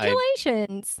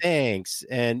congratulations. Thanks,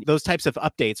 and those types of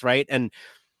updates, right? And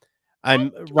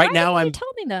I'm why didn't you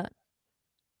tell me that?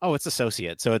 Oh, it's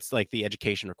associate, so it's like the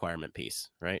education requirement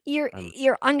piece, right? You're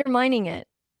undermining it.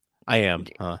 I am,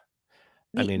 huh?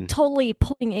 I mean, totally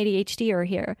pulling ADHD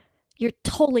here. You're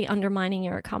totally undermining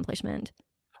your accomplishment.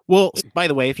 Well, by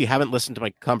the way, if you haven't listened to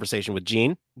my conversation with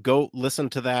Gene, go listen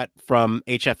to that from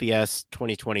HFES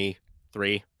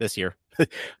 2023 this year. A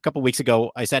couple of weeks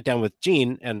ago, I sat down with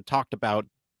Gene and talked about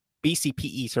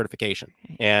BCPE certification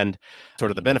and sort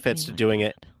of the benefits to doing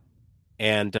it.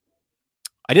 And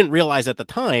I didn't realize at the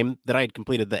time that I had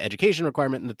completed the education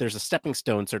requirement and that there's a stepping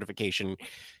stone certification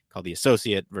called the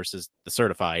associate versus the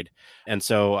certified. And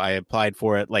so I applied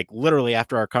for it like literally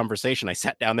after our conversation. I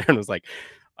sat down there and was like,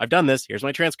 I've done this. Here's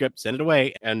my transcript. Send it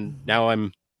away. And now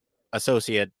I'm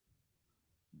associate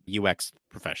UX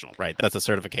professional, right? That's a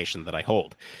certification that I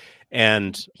hold.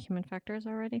 And human factors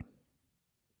already.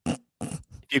 If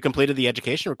you completed the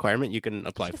education requirement, you can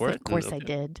apply for it. Of course I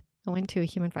did. I went to a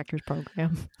human factors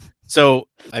program. So,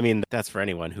 I mean, that's for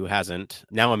anyone who hasn't.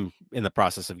 Now I'm in the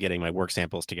process of getting my work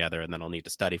samples together, and then I'll need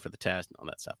to study for the test and all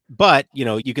that stuff. But,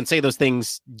 you can say those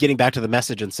things, getting back to the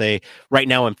message and say, right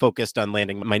now I'm focused on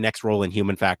landing my next role in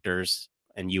human factors.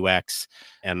 and UX.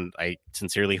 And I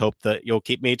sincerely hope that you'll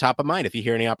keep me top of mind if you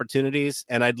hear any opportunities.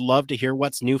 And I'd love to hear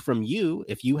what's new from you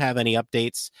if you have any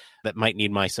updates that might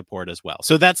need my support as well.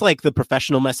 So that's like the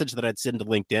professional message that I'd send to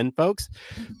LinkedIn folks.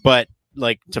 But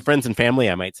like to friends and family,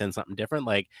 I might send something different.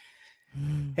 Like,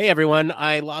 hey, everyone,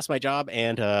 I lost my job.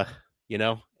 And,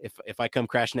 if I come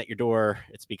crashing at your door,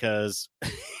 it's because,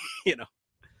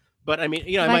 but I mean,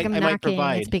 If I come I might knocking,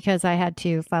 provide. it's because I had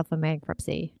to file for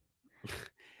bankruptcy.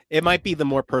 It might be the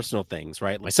more personal things,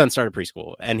 right? My son started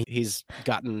preschool and he's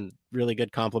gotten really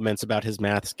good compliments about his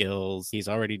math skills. He's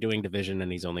already doing division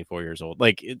and he's only 4 years old.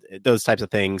 Like those types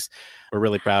of things. We're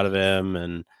really proud of him.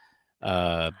 And,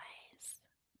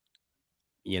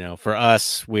 for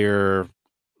us, we're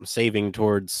saving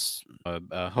towards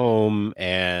a home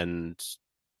and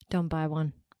don't buy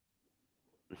one.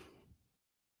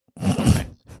 Okay.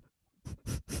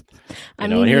 I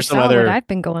mean, here's some other what I've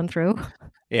been going through.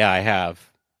 Yeah, I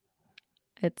have.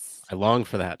 I long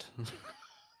for that.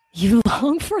 You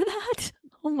long for that?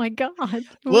 Oh my God.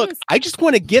 Look, I just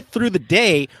want to get through the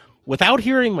day without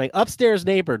hearing my upstairs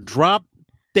neighbor drop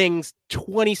things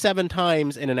 27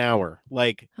 times in an hour.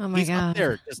 Like, oh my he's God. up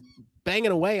there just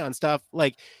banging away on stuff.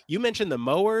 Like, you mentioned the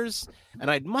mowers, and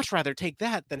I'd much rather take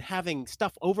that than having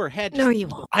stuff overhead. No, you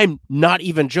won't. I'm not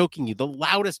even joking you. The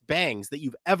loudest bangs that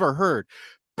you've ever heard.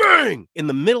 Bang! In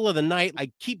the middle of the night.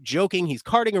 I keep joking. He's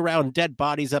carting around dead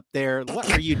bodies up there.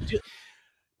 What are you doing?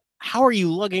 How are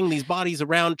you lugging these bodies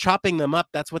around, chopping them up?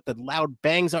 That's what the loud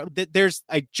bangs are.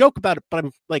 I joke about it, but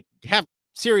I'm like half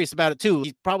serious about it too.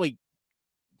 He's probably,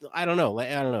 I don't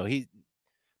know. He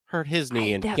hurt his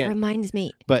knee and that reminds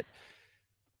me. But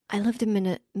I lived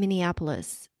in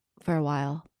Minneapolis for a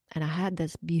while, and I had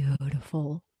this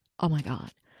beautiful, oh my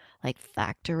God, like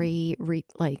factory,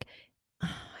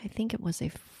 I think it was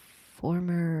a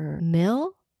former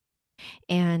mill,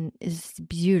 and it's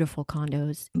beautiful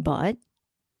condos, but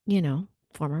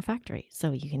former factory,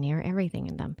 so you can hear everything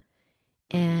in them.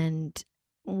 And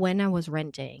when I was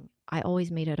renting, I always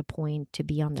made it a point to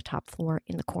be on the top floor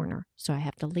in the corner, so I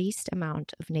have the least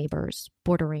amount of neighbors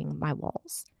bordering my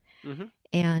walls. Mm-hmm.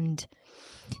 And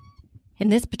in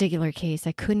this particular case,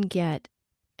 I couldn't get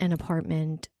an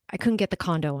apartment. I couldn't get the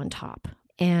condo on top,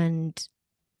 and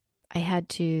I had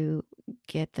to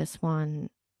get this one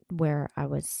where I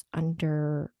was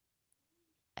under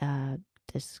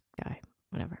this guy,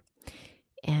 whatever.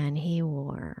 And he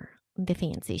wore the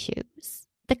fancy shoes,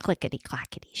 the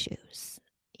clickety-clackety shoes,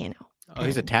 Oh,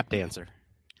 he's a tap dancer.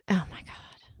 Oh, my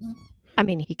God. I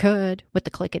mean, he could with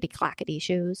the clickety-clackety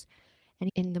shoes. And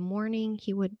in the morning,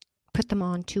 he would put them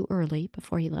on too early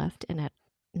before he left. And at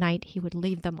night, he would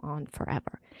leave them on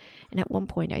forever. And at one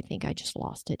point, I think I just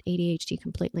lost it. ADHD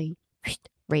completely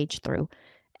raged through.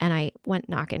 And I went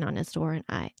knocking on his door, and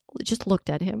I just looked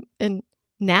at him. And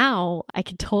now I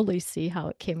can totally see how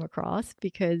it came across,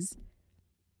 because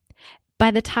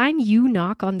by the time you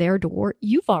knock on their door,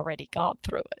 you've already gone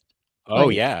through it. Oh,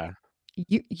 yeah.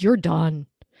 You're done.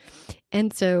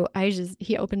 And so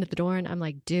he opened the door, and I'm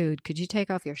like, dude, could you take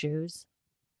off your shoes?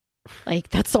 Like,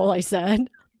 that's all I said.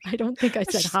 I don't think I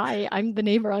said, hi, I'm the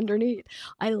neighbor underneath.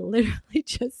 I literally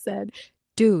just said,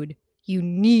 dude, you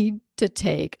need to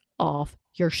take off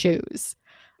your shoes.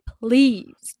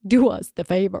 Please do us the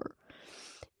favor.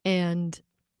 And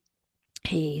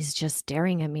he's just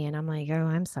staring at me, and I'm like, oh,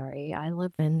 I'm sorry. I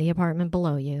live in the apartment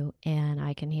below you, and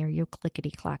I can hear you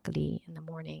clickety-clackety in the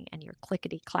morning, and you're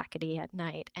clickety-clackety at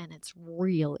night, and it's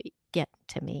really getting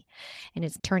to me, and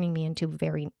it's turning me into a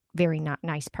very, very not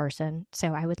nice person.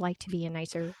 So I would like to be a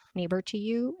nicer neighbor to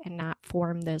you and not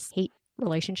form this hate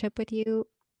relationship with you.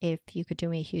 If you could do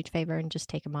me a huge favor and just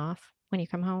take them off when you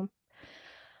come home.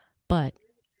 But,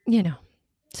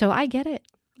 so I get it.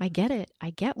 I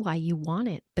get why you want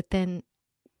it, but then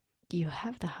you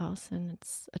have the house and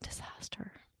it's a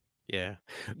disaster. Yeah.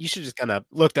 You should just kind of,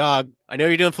 look, dog, I know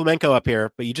you're doing flamenco up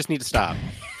here, but you just need to stop.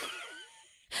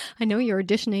 I know you're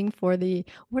auditioning for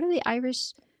what are the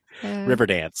Irish? River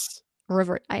dance.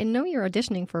 I know you're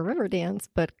auditioning for river dance,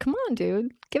 but come on,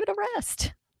 dude, give it a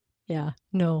rest. Yeah,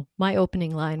 no, my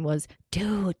opening line was,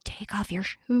 dude, take off your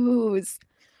shoes.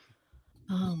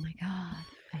 Oh my God,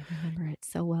 I remember it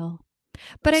so well.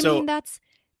 But I mean,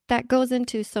 that goes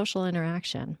into social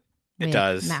interaction. It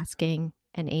does. Masking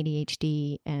and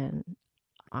ADHD and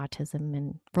autism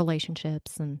and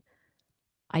relationships. And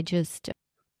I don't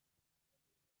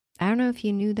know if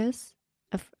you knew this.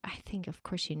 I think, of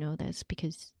course, you know this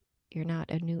because you're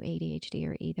not a new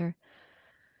ADHDer either.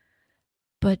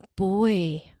 But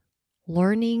boy,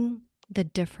 learning the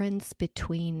difference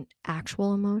between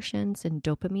actual emotions and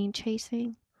dopamine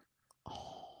chasing,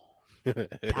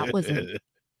 that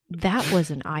That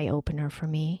was an eye opener for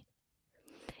me.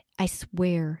 I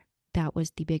swear that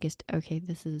was the biggest. Okay,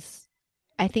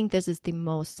 I think this is the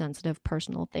most sensitive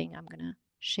personal thing I'm going to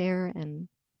share. And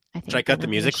I Should I think cut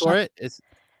then the I'm going to music for shut. it?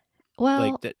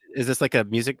 Well, Is this like a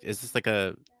music? Is this like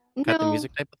a cut the no,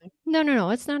 music type of thing? no, no, no.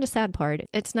 It's not a sad part.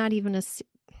 It's not even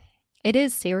it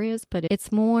is serious, but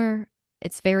it's more,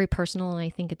 it's very personal. And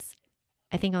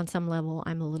I think on some level,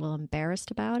 I'm a little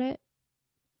embarrassed about it,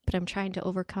 but I'm trying to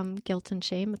overcome guilt and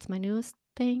shame. It's my newest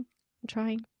thing. I'm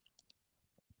trying.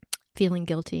 Feeling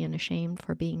guilty and ashamed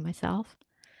for being myself.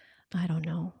 I don't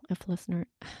know if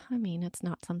I mean, it's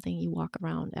not something you walk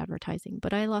around advertising,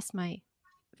 but I lost my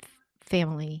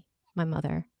family, my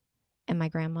mother and my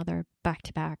grandmother back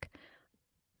to back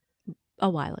a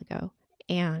while ago.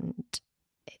 And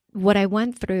what I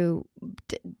went through,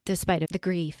 despite the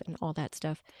grief and all that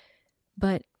stuff,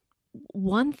 but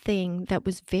one thing that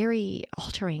was very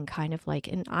altering, kind of like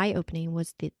an eye opening,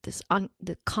 was the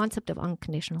concept of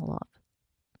unconditional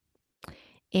love.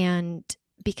 And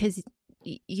because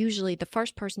usually the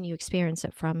first person you experience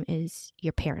it from is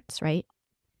your parents, right?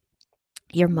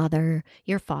 Your mother,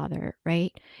 your father,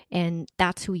 right? And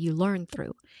that's who you learn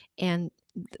through. And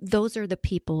those are the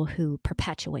people who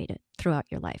perpetuate it throughout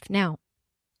your life. Now,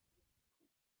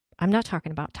 I'm not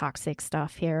talking about toxic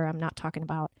stuff here. I'm not talking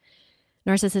about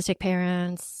narcissistic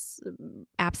parents,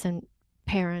 absent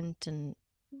parent, and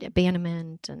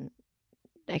abandonment, and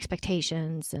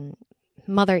expectations, and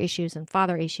mother issues and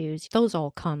father issues. Those all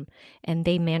come and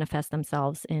they manifest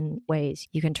themselves in ways.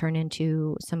 You can turn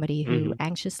into somebody who Hmm.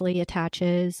 anxiously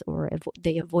attaches, or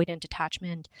the avoidant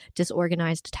attachment,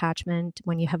 disorganized attachment,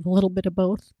 when you have a little bit of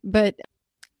both. But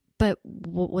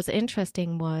what was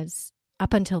interesting was,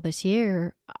 up until this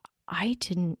year, I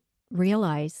didn't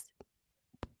realize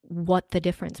what the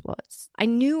difference was. I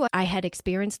knew I had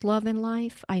experienced love in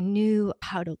life. I knew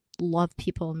how to love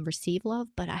people and receive love,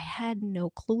 but I had no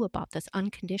clue about this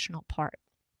unconditional part.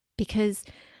 Because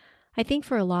I think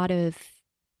for a lot of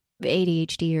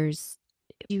ADHDers,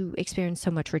 you experience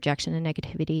so much rejection and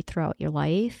negativity throughout your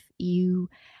life, you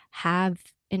have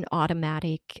an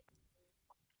automatic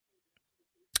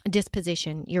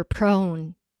disposition. You're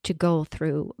prone to go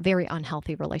through very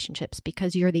unhealthy relationships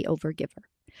because you're the overgiver.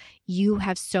 You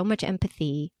have so much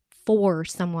empathy for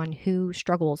someone who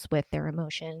struggles with their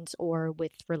emotions or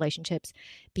with relationships,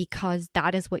 because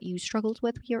that is what you struggled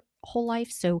with your whole life.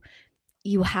 So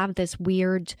you have this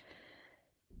weird,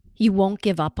 you won't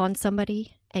give up on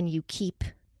somebody and you keep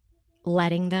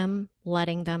letting them,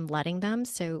 letting them, letting them.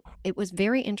 So it was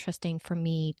very interesting for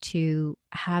me to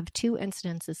have two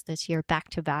incidences this year back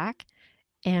to back.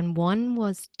 And one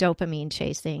was dopamine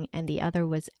chasing, and the other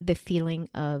was the feeling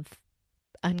of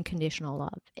unconditional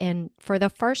love. And for the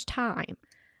first time,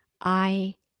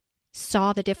 I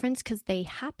saw the difference because they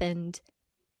happened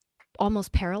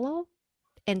almost parallel.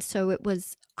 And so it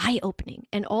was eye opening.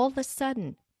 And all of a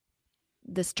sudden,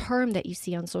 this term that you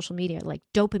see on social media, like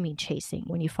dopamine chasing,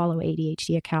 when you follow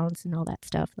ADHD accounts and all that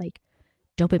stuff, like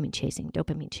dopamine chasing,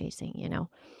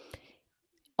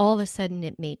 all of a sudden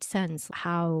it made sense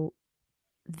how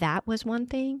that was one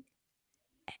thing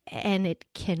and it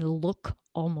can look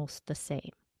almost the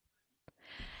same.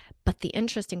 But the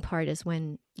interesting part is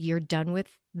when you're done with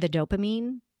the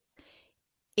dopamine,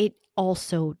 it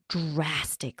also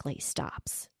drastically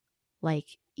stops.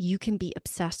 Like you can be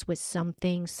obsessed with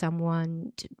something,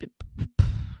 someone,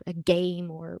 a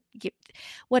game, or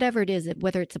whatever it is,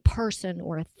 whether it's a person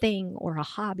or a thing or a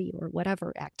hobby or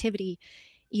whatever activity,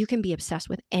 you can be obsessed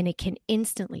with, and it can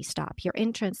instantly stop. Your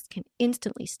interest can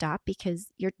instantly stop because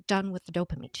you're done with the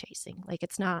dopamine chasing. Like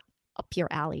it's not up your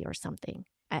alley or something.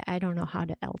 I don't know how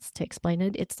else to explain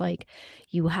it. It's like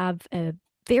you have a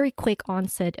very quick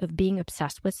onset of being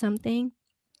obsessed with something,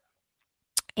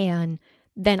 and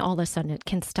then all of a sudden it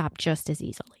can stop just as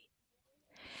easily.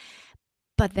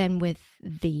 But then with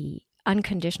the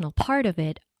unconditional part of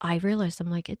it, I realized, I'm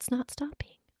like, it's not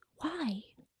stopping. Why?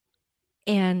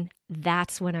 And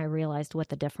that's when I realized what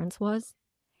the difference was.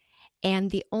 And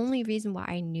the only reason why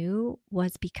I knew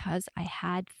was because I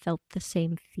had felt the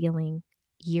same feeling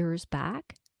years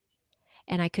back,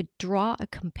 and I could draw a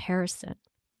comparison.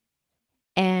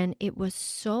 And it was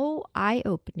so eye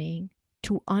opening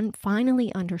to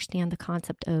finally understand the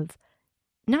concept of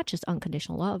not just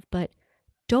unconditional love, but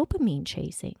dopamine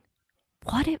chasing,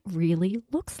 what it really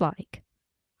looks like.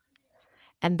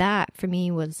 And that for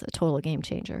me was a total game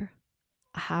changer.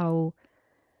 How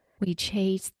we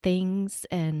chase things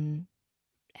and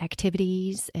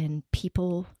activities and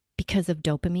people because of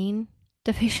dopamine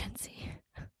deficiency,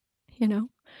 you know?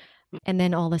 And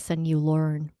then all of a sudden you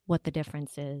learn what the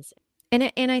difference is.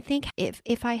 And I think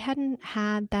if I hadn't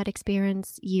had that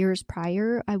experience years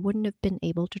prior, I wouldn't have been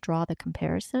able to draw the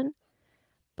comparison.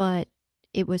 But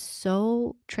it was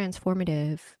so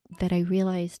transformative that I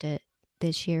realized it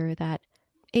this year that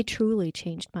it truly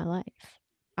changed my life.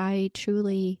 I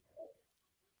truly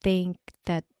think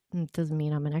that doesn't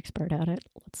mean I'm an expert at it.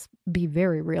 Let's be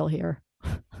very real here.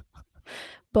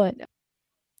 But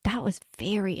that was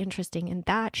very interesting. And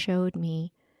that showed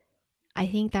me, I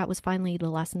think that was finally the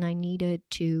lesson I needed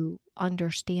to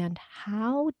understand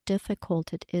how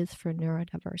difficult it is for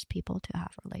neurodiverse people to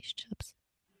have relationships.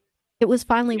 It was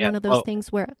finally Yeah. one of those Well,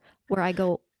 things where I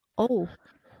go, oh,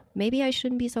 maybe I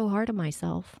shouldn't be so hard on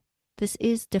myself. This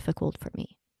is difficult for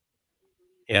me.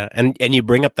 yeah. And you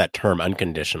bring up that term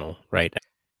unconditional, right?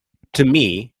 To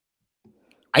me,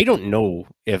 I don't know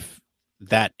if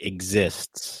that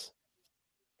exists.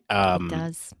 It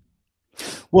does.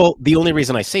 Well, the only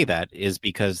reason I say that is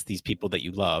because these people that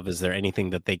you love, is there anything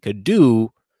that they could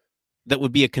do that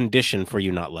would be a condition for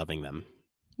you not loving them?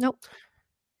 Nope.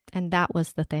 And that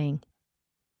was the thing.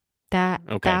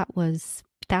 Okay.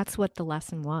 That's what the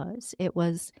lesson was. It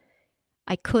was,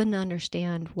 I couldn't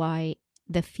understand why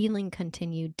the feeling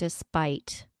continued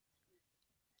despite,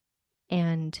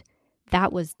 and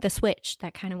that was the switch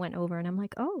that kind of went over, and I'm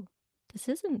like, oh, this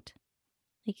isn't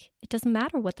like, it doesn't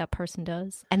matter what that person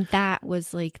does. And that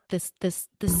was like this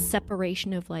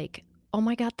separation of like, oh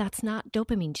my god, that's not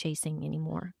dopamine chasing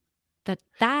anymore.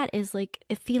 That is like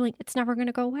a feeling, it's never going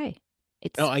to go away.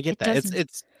 No, I get It that. doesn't.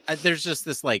 It's there's just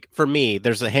this, like, for me,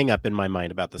 there's a hang up in my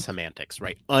mind about the semantics,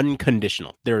 right?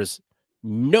 Unconditional. There is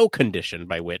no condition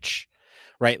by which,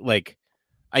 right? Like,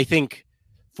 I think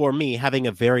for me, having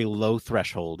a very low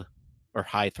threshold or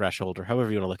high threshold or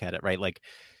however you want to look at it, right? Like,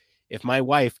 if my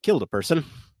wife killed a person,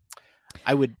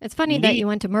 I would It's funny that need you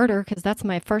went to murder, because that's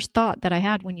my first thought that I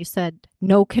had when you said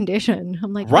no condition.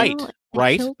 I'm like, well, right, I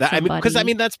right. killed That, I mean, because I somebody.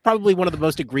 mean, that's probably one of the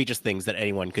most egregious things that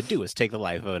anyone could do is take the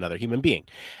life of another human being.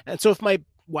 And so, if my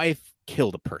wife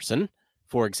killed a person,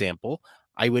 for example,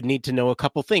 I would need to know a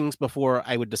couple things before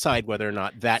I would decide whether or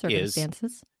not that is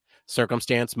Circumstances.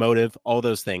 circumstance, motive, all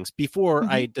those things, before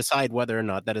Mm-hmm. I decide whether or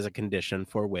not that is a condition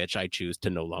for which I choose to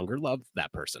no longer love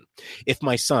that person. If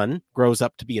my son grows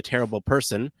up to be a terrible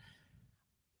person,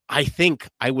 I think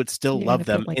I would still You're going to love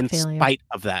feel them like in failure. spite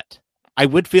of that. I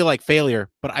would feel like failure,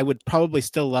 but I would probably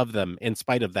still love them in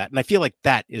spite of that. And I feel like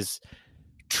that is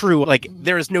true. Like,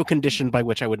 there is no condition by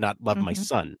which I would not love my Mm-hmm.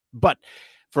 son. But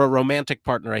for a romantic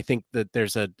partner, I think that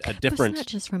there's a But it's not different.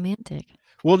 just romantic.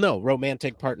 Well, no,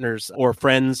 romantic partners or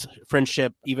friends,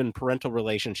 friendship, even parental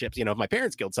relationships. If my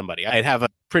parents killed somebody, I'd have a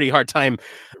pretty hard time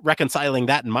reconciling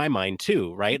that in my mind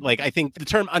too, right? Like, I think the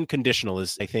term unconditional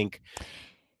is, I think,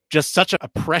 just such a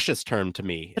precious term to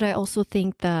me. But I also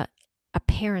think that a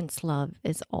parent's love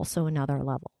is also another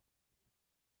level.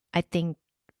 I think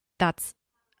that's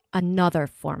another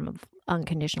form of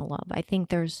unconditional love. I think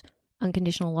there's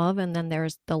unconditional love, and then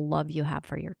there's the love you have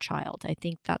for your child. I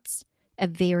think that's a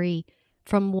very,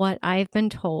 from what I've been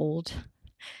told,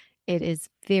 it is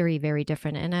very, very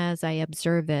different. And as I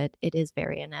observe it, it is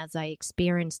very, and as I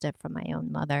experienced it from my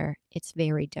own mother, it's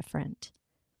very different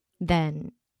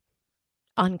than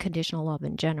unconditional love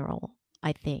in general,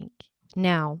 I think.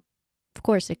 Now, of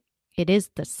course, it is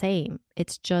the same.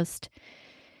 It's just,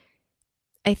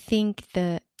 I think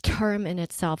the term in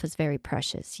itself is very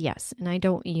precious, yes. And I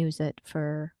don't use it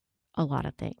for a lot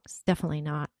of things. Definitely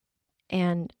not.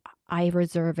 And I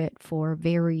reserve it for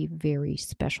very, very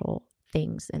special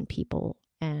things and people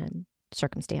and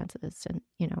circumstances. And,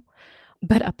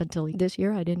 but up until this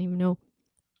year, I didn't even know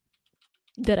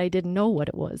that I didn't know what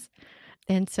it was.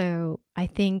 And so I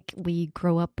think we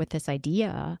grow up with this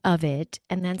idea of it,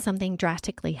 and then something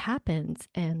drastically happens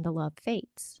and the love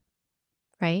fades,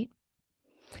 right?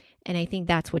 And I think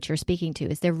that's what you're speaking to.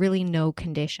 Is there really no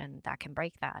condition that can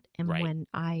break that? And Right. when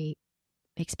I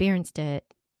experienced it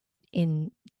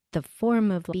in the form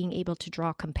of being able to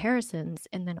draw comparisons,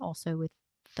 and then also with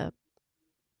the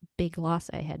big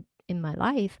loss I had in my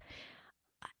life,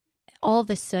 all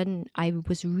of a sudden I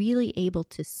was really able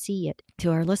to see it.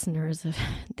 To our listeners,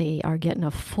 they are getting a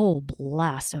full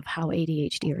blast of how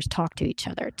ADHDers talk to each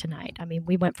other tonight. I mean,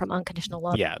 we went from unconditional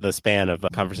love. Yeah, the span of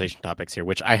conversation topics here,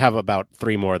 which I have about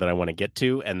 3 more that I want to get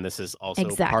to, and this is also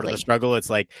part of the Exactly. struggle.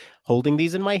 It's like holding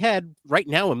these in my head right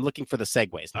now. I'm looking for the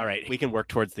segues. All right, we can work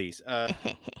towards these.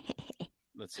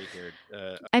 let's see here.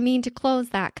 I mean, to close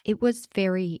that, it was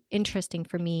very interesting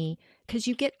for me because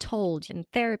you get told in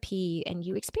therapy and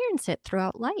you experience it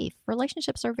throughout life.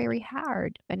 Relationships are very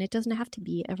hard, and it doesn't have to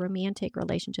be a romantic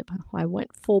relationship. Oh, I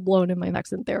went full blown in my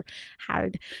accent there,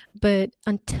 hard. But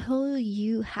until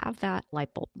you have that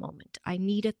light bulb moment, I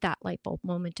needed that light bulb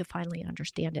moment to finally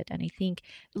understand it. And I think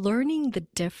learning the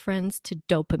difference to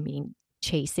dopamine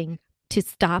chasing, to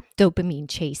stop dopamine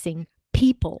chasing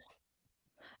people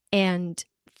and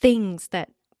things that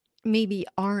maybe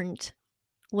aren't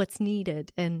what's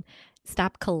needed and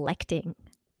stop collecting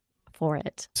for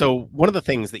it. So one of the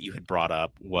things that you had brought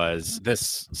up was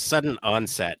this sudden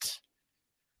onset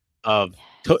of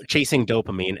chasing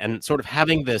dopamine and sort of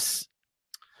having this,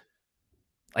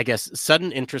 I guess,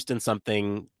 sudden interest in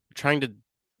something, trying to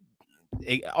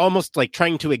almost like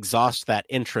trying to exhaust that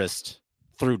interest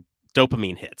through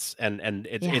dopamine hits, and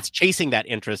it's chasing that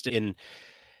interest in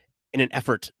an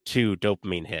effort to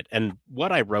dopamine hit. And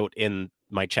what I wrote in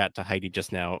my chat to Heidi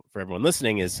just now for everyone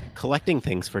listening is collecting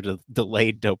things for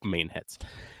delayed dopamine hits.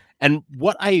 And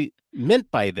what I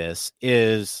meant by this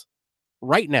is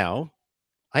right now,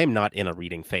 I am not in a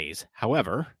reading phase.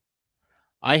 However,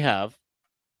 I have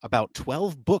about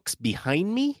 12 books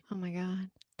behind me. Oh my God.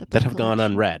 That have gone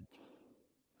unread.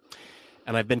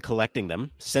 And I've been collecting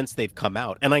them since they've come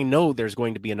out. And I know there's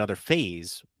going to be another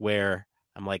phase where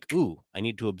I'm like, ooh, I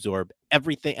need to absorb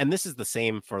everything. And this is the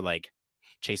same for like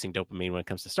chasing dopamine when it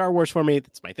comes to Star Wars for me.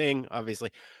 That's my thing,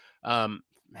 obviously.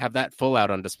 Have that full out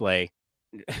on display.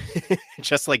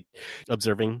 Just like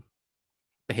observing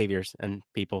behaviors and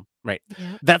people, right?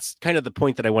 Yeah. That's kind of the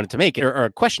point that I wanted to make, or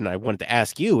a question I wanted to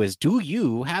ask you is, do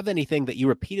you have anything that you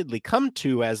repeatedly come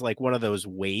to as like one of those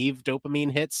wave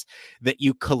dopamine hits that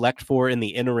you collect for in the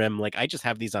interim? Like, I just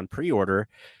have these on pre-order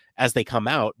as they come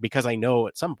out because I know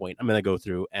at some point I'm going to go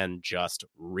through and just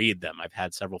read them. I've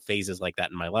had several phases like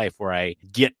that in my life where I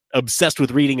get obsessed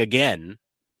with reading again.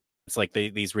 It's like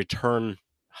these return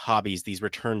hobbies, these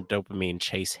return dopamine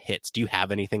chase hits. Do you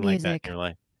have anything like that in your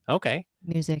life? Okay.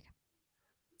 Music.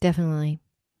 Definitely.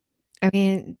 I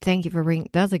mean, thank you for bringing,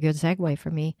 that's a good segue for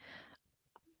me.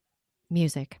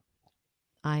 Music.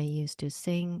 I used to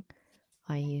sing.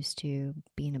 I used to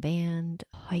be in a band.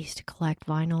 I used to collect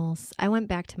vinyls. I went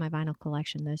back to my vinyl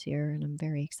collection this year and I'm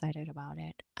very excited about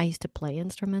it. I used to play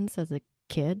instruments as a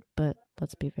kid, but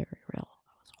let's be very real.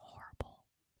 I was horrible.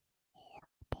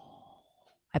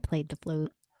 I played the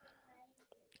flute.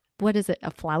 What is it?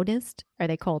 A flautist? Are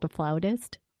they called a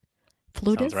flautist?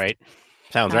 Flutist? Sounds right.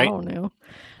 Sounds right. I don't know.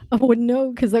 I wouldn't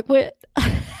know because I quit.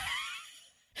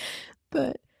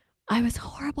 But I was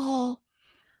horrible.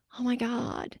 Oh my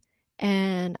God.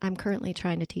 And I'm currently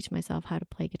trying to teach myself how to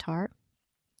play guitar.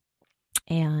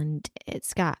 And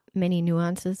it's got many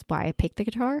nuances why I picked the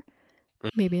guitar.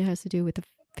 Maybe it has to do with the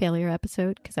failure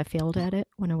episode because I failed at it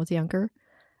when I was younger.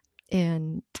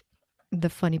 And the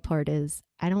funny part is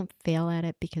I don't fail at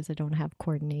it because I don't have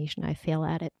coordination. I fail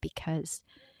at it because,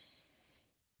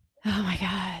 oh my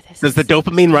God. Does the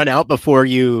dopamine run out before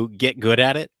you get good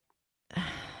at it?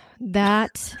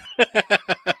 That.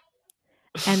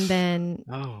 And then,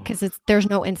 because there's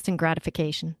no instant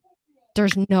gratification.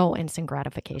 There's no instant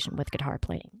gratification with guitar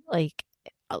playing. Like,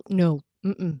 no,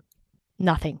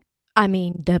 nothing. I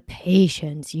mean, the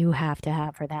patience you have to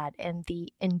have for that and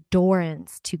the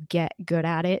endurance to get good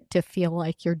at it, to feel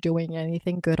like you're doing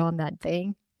anything good on that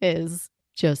thing is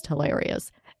just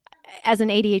hilarious. As an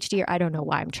ADHDer, I don't know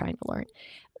why I'm trying to learn.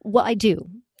 Well, I do.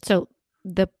 So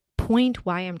the point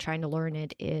why I'm trying to learn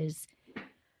it is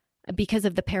because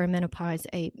of the perimenopause,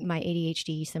 my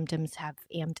ADHD symptoms have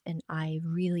amped and I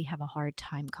really have a hard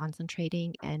time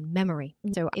concentrating and memory.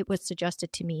 So it was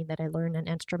suggested to me that I learn an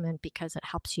instrument because it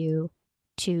helps you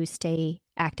to stay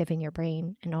active in your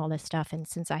brain and all this stuff. And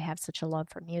since I have such a love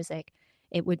for music,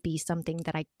 it would be something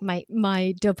that my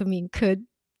dopamine could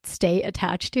stay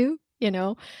attached to, you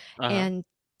know? And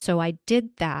so I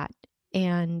did that.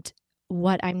 And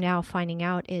what I'm now finding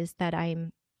out is that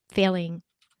I'm failing,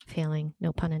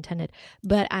 no pun intended,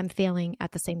 but I'm failing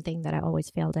at the same thing that I always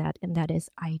failed at. And that is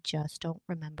I just don't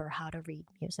remember how to read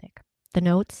music. The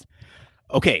notes.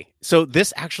 Okay. So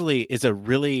this actually is a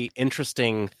really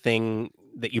interesting thing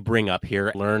that you bring up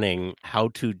here, learning how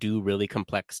to do really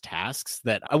complex tasks.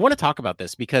 That I want to talk about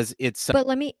this because it's... But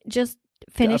let me just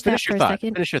finish that for a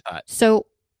second. Finish your thought. So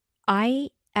I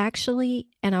actually,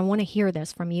 and I want to hear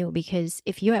this from you because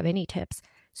if you have any tips.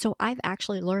 So I've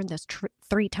actually learned this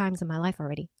 3 times in my life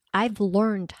already. I've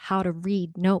learned how to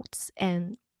read notes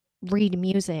and read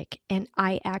music, and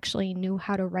I actually knew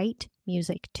how to write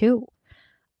music too.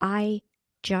 I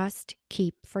just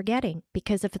keep forgetting,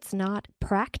 because if it's not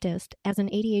practiced as an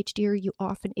ADHDer,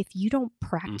 if you don't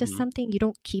practice something, you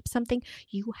don't keep something,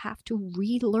 you have to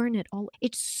relearn it all.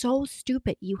 It's so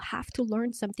stupid. You have to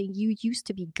learn something you used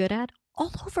to be good at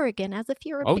all over again as if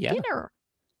you're a beginner.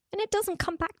 And it doesn't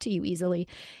come back to you easily.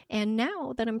 And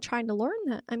now that I'm trying to learn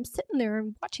that, I'm sitting there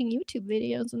and watching YouTube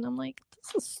videos and I'm like,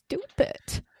 this is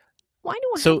stupid. Why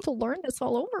do I have to learn this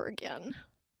all over again?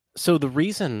 So the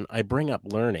reason I bring up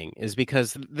learning is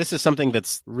because this is something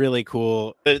that's really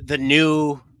cool. The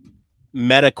new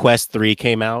Meta Quest 3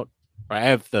 came out. I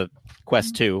have the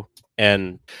Quest 2,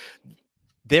 and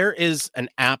there is an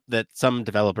app that some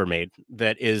developer made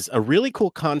that is a really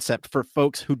cool concept for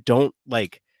folks who don't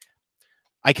like.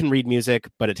 I can read music,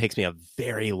 but it takes me a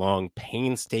very long,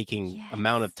 painstaking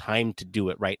amount of time to do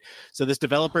it right. So this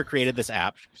developer created this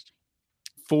app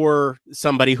for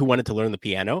somebody who wanted to learn the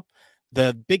piano.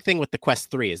 The big thing with the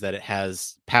Quest 3 is that it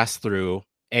has pass-through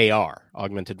AR,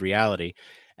 augmented reality,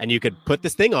 and you could put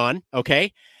this thing on,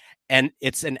 okay? And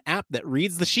it's an app that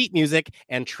reads the sheet music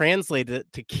and translates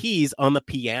it to keys on the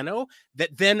piano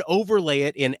that then overlay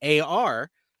it in AR.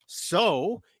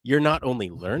 So you're not only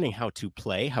learning how to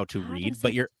play, how to read,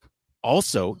 but you're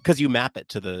also, because you map it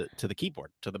to the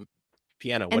keyboard, to the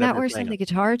piano. And that works on the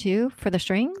guitar too, for the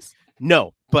strings?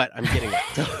 No, but I'm getting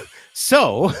it.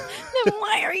 So then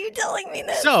why are you telling me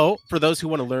this? So for those who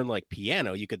want to learn like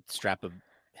piano, you could strap a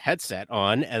headset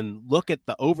on and look at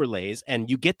the overlays, and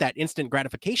you get that instant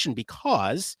gratification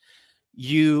because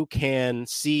you can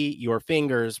see your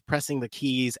fingers pressing the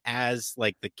keys as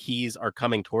like the keys are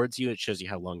coming towards you. It shows you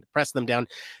how long to press them down.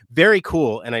 Very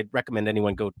cool. And I'd recommend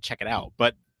anyone go check it out.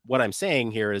 But what I'm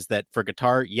saying here is that for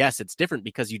guitar, yes, it's different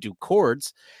because you do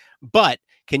chords, but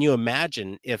can you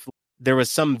imagine if there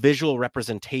was some visual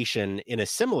representation in a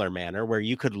similar manner where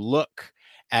you could look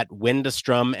at when to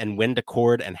strum and when to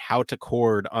chord and how to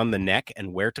chord on the neck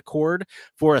and where to chord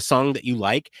for a song that you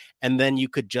like, and then you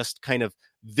could just kind of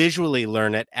visually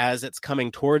learn it as it's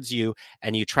coming towards you,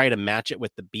 and you try to match it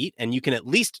with the beat, and you can at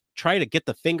least try to get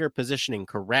the finger positioning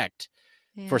correct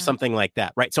for something like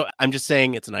that, right? So I'm just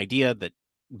saying it's an idea that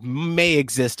may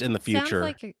exist in the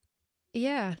future.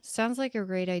 Sounds like a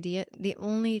great idea. The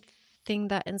only thing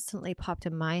that instantly popped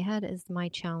in my head is my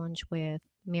challenge with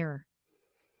mirror.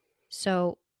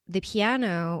 So the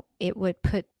piano, it would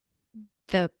put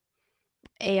the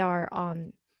AR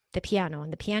on the piano,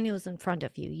 and the piano is in front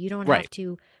of you. You don't have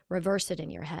to reverse it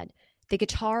in your head. The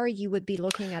guitar, you would be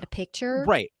looking at a picture.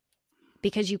 Right.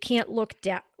 Because you can't look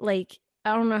down. Like,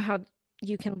 I don't know how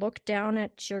you can look down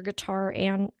at your guitar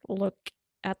and look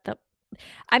at the...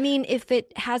 I mean, if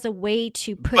it has a way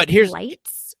to put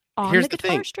lights on the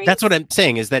guitar strings. That's what I'm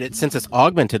saying, is that since it's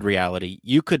augmented reality,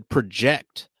 you could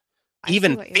project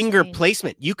even finger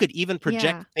placement. You could even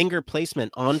project finger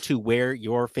placement onto where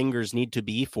your fingers need to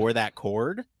be for that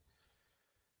chord.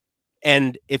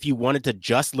 And if you wanted to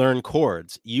just learn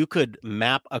chords, you could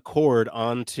map a chord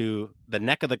onto the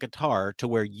neck of the guitar to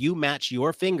where you match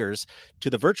your fingers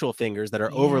to the virtual fingers that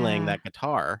are overlaying that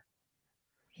guitar.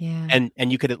 Yeah.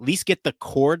 And you could at least get the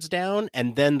chords down,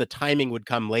 and then the timing would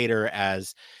come later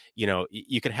as, you know,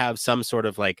 you could have some sort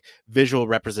of like visual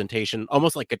representation,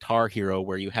 almost like Guitar Hero,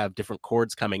 where you have different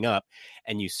chords coming up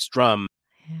and you strum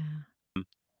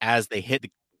as they hit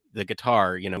the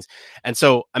guitar, you know. And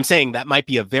so I'm saying that might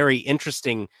be a very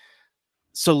interesting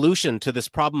solution to this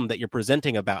problem that you're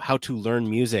presenting about how to learn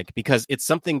music, because it's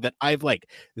something that I've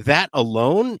like, that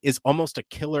alone is almost a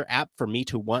killer app for me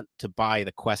to want to buy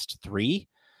the Quest 3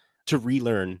 to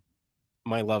relearn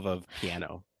my love of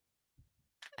piano.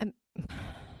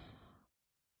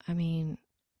 I mean,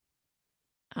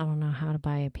 I don't know how to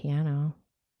buy a piano.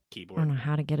 Keyboard. I don't know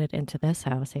how to get it into this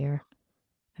house here.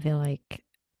 I feel like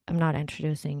I'm not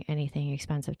introducing anything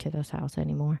expensive to this house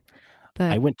anymore.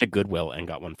 But I went to Goodwill and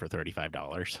got one for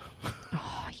 $35.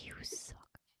 Oh, you suck.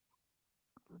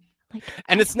 Like,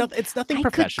 and it's nothing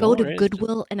professional. I could go to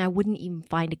Goodwill and I wouldn't even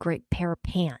find a great pair of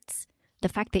pants. The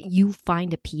fact that you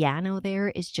find a piano there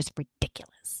is just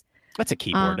ridiculous. That's a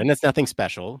keyboard, and it's nothing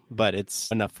special, but it's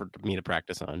enough for me to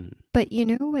practice on. But you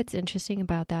know what's interesting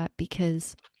about that?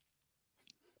 Because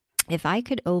if I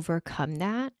could overcome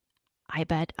that, I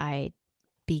bet I'd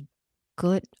be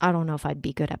good. I don't know if I'd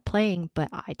be good at playing, but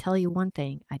I tell you one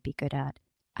thing I'd be good at.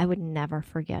 I would never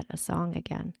forget a song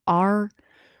again. Our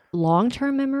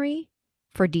long-term memory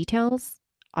for details,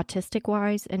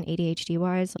 autistic-wise and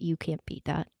ADHD-wise, you can't beat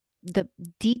that. The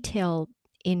detail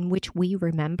in which we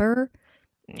remember...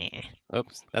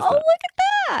 Oops. Look at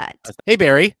that. Hey,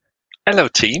 Barry. Hello,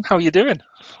 team. How are you doing?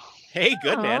 Hey,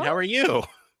 good, man. How are you?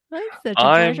 It's such a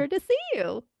pleasure to see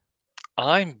you.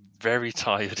 I'm very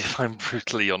tired, if I'm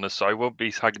brutally honest, so I won't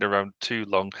be hanging around too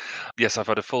long. Yes, I've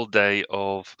had a full day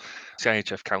of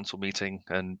CIHF council meeting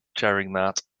and chairing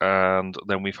that, and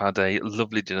then we've had a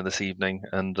lovely dinner this evening,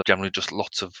 and generally just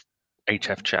lots of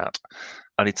HF chat.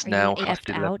 And it's Are you now AF'd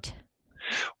 11. out?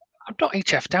 I'm not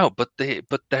HF'd out, but there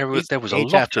He's was a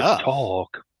lot HF'd of up.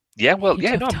 talk. Yeah, well,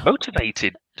 yeah, no, HF'd I'm up.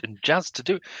 motivated and jazzed to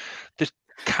do it. The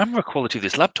camera quality of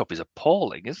this laptop is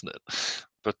appalling, isn't it?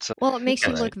 But Well, it makes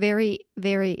you yes. look very,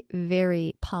 very,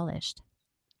 very polished.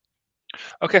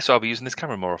 Okay, so I'll be using this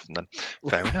camera more often then.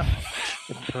 Fair enough.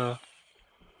 But,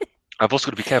 I've also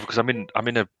got to be careful because I'm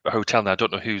in a hotel now. I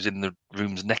don't know who's in the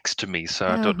rooms next to me, so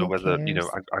I Oh, don't know who whether cares?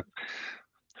 well,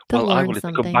 They'll I learn will if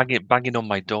they something. come banging on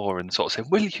my door and sort of saying,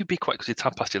 "Will you be quiet?" Because it's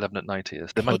 11:30 at night here.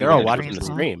 So they Well, might be they're all Hey, wanting to go to watching the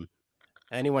sleep. Grandpa. stream.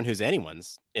 Anyone who's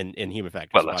anyone's in Human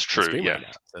Factors Well, is that's watching the true. stream Yeah. right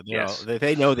now, so Yes.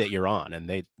 they know that you're on,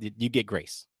 and you get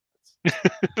grace.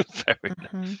 Fair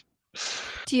enough. Uh-huh.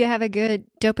 Do you have a good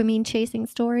dopamine chasing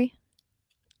story?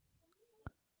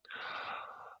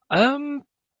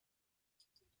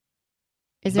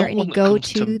 Is there Not any one that comes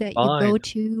to go-to that you go mind.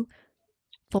 to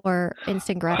for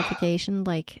instant gratification?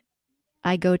 Like,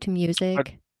 I go to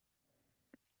music.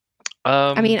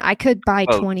 I mean, I could buy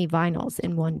well, 20 vinyls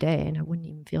in one day and I wouldn't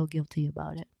even feel guilty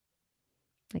about it.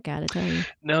 I gotta tell you.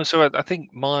 no. So I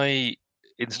think my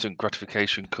instant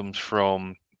gratification comes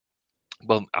from,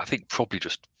 well, I think probably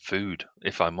just food,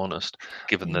 if I'm honest,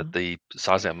 given Yeah. that the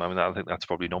size I am. I mean, I think that's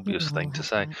probably an obvious We thing all to have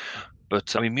say. that.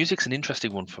 But I mean, music's an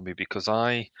interesting one for me because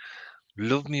I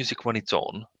love music when it's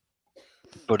on,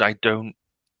 but I don't,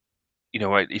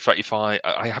 if I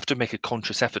have to make a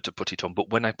conscious effort to put it on, but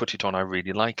when I put it on, I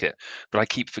really like it. But I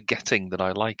keep forgetting that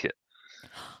I like it,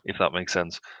 if that makes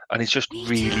sense. And it's just Me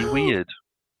really too. weird.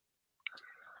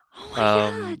 Oh my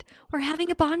God. We're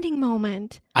having a bonding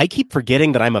moment. I keep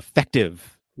forgetting that I'm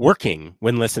effective working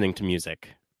when listening to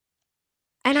music.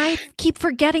 And I keep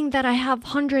forgetting that I have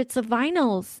hundreds of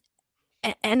vinyls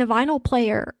and a vinyl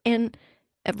player and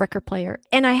a record player.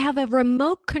 And I have a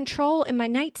remote control in my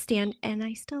nightstand and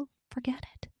I still forget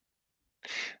it.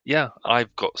 Yeah,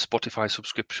 I've got Spotify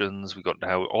subscriptions. We've got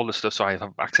now all the stuff, so I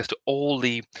have access to all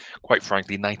the, quite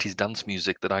frankly, 90s dance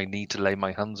music that I need to lay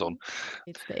my hands on.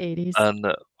 It's the 80s. And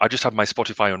I just had my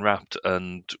Spotify Unwrapped,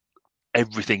 and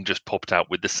everything just popped out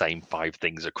with the same 5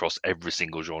 things across every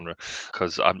single genre,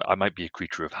 because I might be a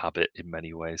creature of habit in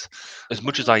many ways. As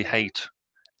much as I hate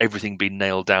everything being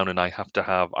nailed down and I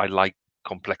like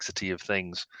complexity of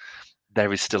things,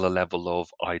 there is still a level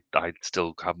of I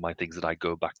still have my things that I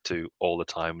go back to all the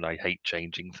time, and I hate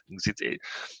changing things.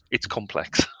 It's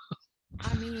complex.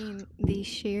 I mean, the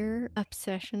sheer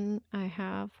obsession I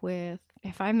have with,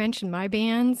 if I mention my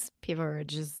bands, people are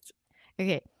just,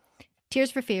 okay. Tears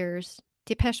for Fears,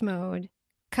 Depeche Mode,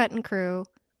 Cut and Crew.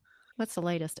 What's the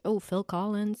latest? Oh, Phil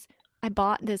Collins. I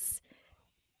bought this.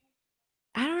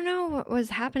 I don't know what was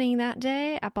happening that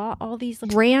day. I bought all these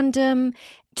random,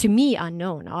 to me,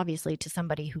 unknown, obviously, to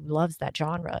somebody who loves that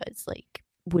genre. It's like,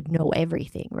 would know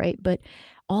everything, right? But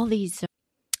all these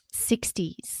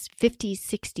 60s, 50s,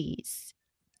 60s,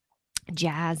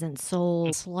 jazz and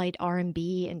soul, slight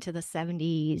R&B into the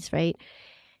 70s, right?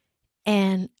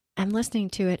 And I'm listening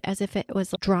to it as if it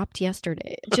was dropped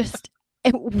yesterday, just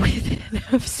with an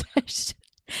obsession.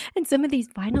 And some of these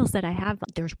vinyls that I have,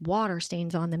 there's water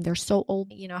stains on them. They're so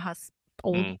old, you know how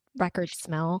old records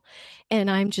smell.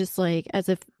 And I'm just like, as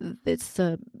if it's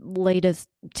the latest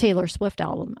Taylor Swift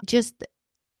album. Just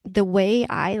the way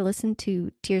I listen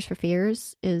to Tears for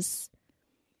Fears is,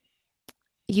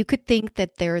 you could think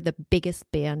that they're the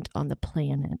biggest band on the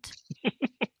planet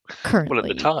currently. Well, at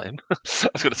the time, I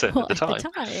was going to say at the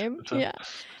time, yeah.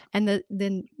 And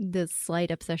then the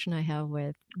slight obsession I have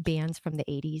with bands from the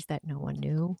 80s that no one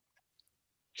knew,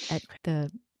 at the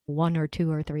 1 or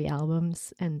 2 or 3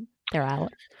 albums, and they're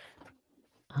out.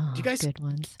 Oh, Do you guys, good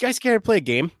ones. You guys care to play a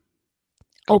game?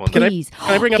 Oh, please.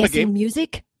 Can I bring up a game?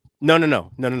 Music? No.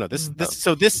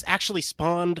 This actually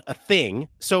spawned a thing.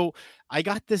 So I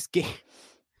got this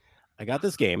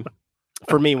game.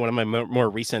 For me, one of my more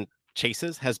recent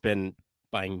chases has been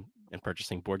buying and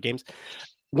purchasing board games.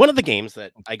 One of the games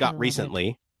that I got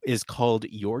recently is called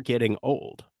You're Getting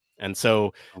Old. And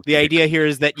so the idea here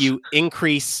is that you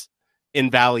increase in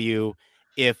value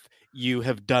if you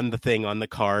have done the thing on the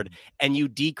card, and you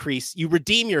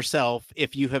redeem yourself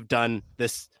if you have done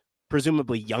this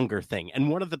presumably younger thing. And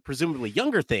one of the presumably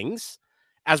younger things,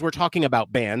 as we're talking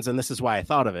about bands, and this is why I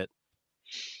thought of it,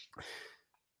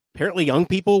 apparently young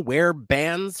people wear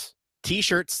bands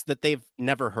t-shirts that they've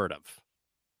never heard of,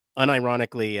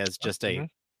 unironically, as just a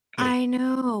I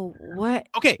know. What?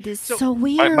 Okay, This is so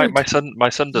weird. My son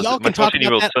does y'all it. My can talk about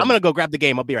 14-year-old that. son. I'm gonna go grab the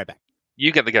game. I'll be right back.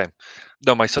 You get the game.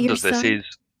 No, my son Your does this. son?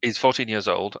 He's 14 years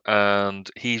old and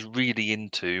he's really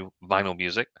into vinyl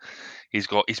music. He's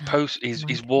got his my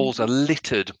his walls are goodness.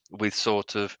 littered with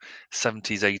sort of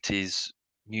 70s, 80s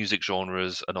music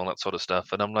genres and all that sort of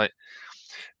stuff. And I'm like,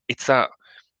 it's that.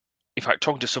 In fact,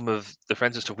 talking to some of the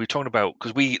friends and stuff, we were talking about,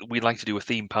 because we like to do a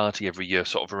theme party every year,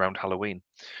 sort of around Halloween.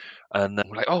 And then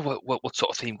we're like, oh, what sort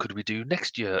of theme could we do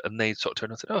next year? And they sort of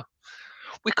turned and said, oh,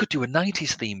 we could do a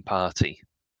 90s theme party.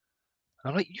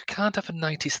 I'm like, you can't have a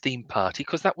 90s theme party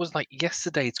because that was like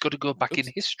yesterday. It's got to go back in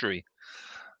Oops. history.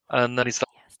 And then he's like,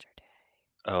 Yesterday.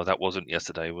 oh, that wasn't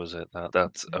yesterday, was it?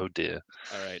 That's, oh dear.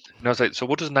 All right. And I was like, so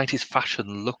what does 90s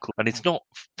fashion look like? And it's not,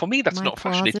 for me, that's My not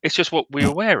fashion. closet. It's just what we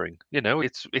were wearing. You know,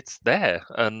 it's there.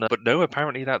 And but no,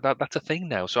 apparently that's a thing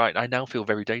now. So I now feel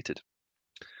very dated.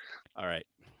 All right.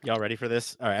 Y'all ready for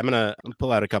this? All right. I'm gonna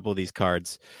pull out a couple of these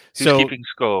cards. Who's So keeping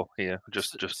score here?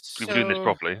 Just we're doing this so-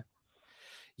 properly.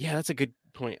 yeah, that's a good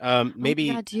point. Oh, Maybe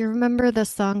yeah, do you remember the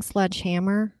song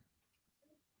Sledgehammer?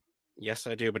 yes,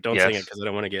 I do, but don't Yes. sing it because I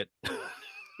don't want to get.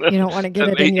 You don't want to get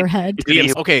it in your head.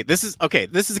 Okay, this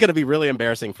is gonna be really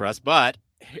embarrassing for us, but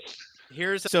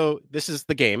this is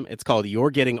the game. It's called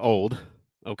You're Getting Old.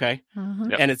 Okay. Uh-huh.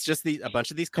 Yep. And it's just a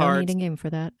bunch of these Don't cards. need a game for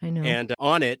that. I know. And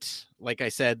on it, like I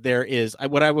said, there is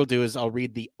what I will do is I'll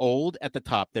read the old at the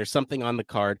top. There's something on the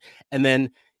card, and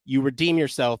then you redeem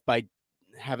yourself by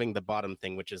having the bottom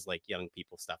thing, which is like young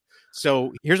people stuff.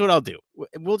 So here's what I'll do.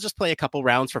 We'll just play a couple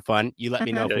rounds for fun. You let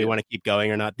me know if we want to keep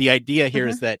going or not. The idea here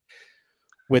is that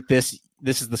with this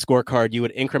is the scorecard. You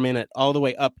would increment it all the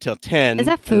way up till 10. Is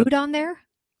that food on there?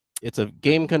 It's a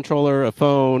game controller, a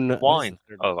phone. Wine.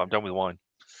 Oh, I'm done with wine.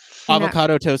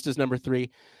 Avocado toast is number 3.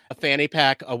 A fanny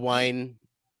pack, a wine,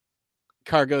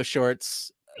 cargo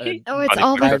shorts. Oh, it's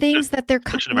all the things that they're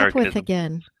coming up with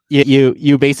again.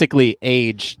 You basically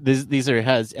age. These are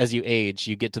as you age,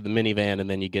 you get to the minivan and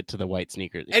then you get to the white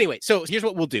sneakers. Anyway, so here's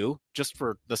what we'll do, just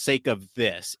for the sake of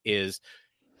this, is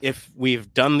if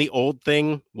we've done the old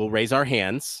thing, we'll raise our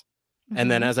hands. And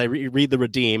then as I read the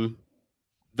redeem,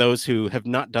 those who have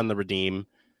not done the redeem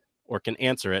or can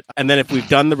answer it. And then if we've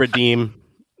done the redeem,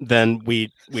 then we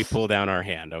pull down our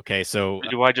hand. Okay, so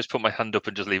do I just put my hand up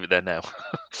and just leave it there now?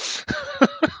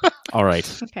 all right.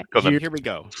 Okay. Here we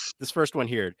go. This first one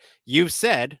here. You've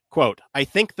said, quote, I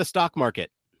think the stock market.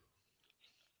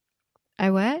 I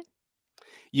what?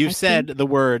 You've said the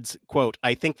words, quote,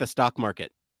 I think the stock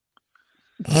market.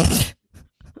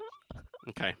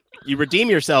 Okay. You redeem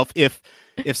yourself if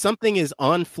something is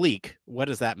on fleek. What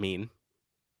does that mean?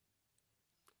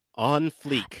 On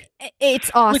fleek.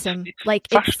 It's awesome. It's like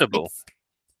fashionable.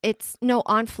 It's no,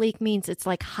 on fleek means it's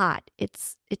like hot.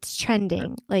 It's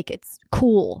trending. Like it's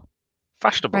cool.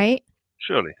 Fashionable. Right?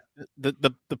 Surely.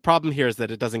 The problem here is that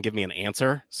it doesn't give me an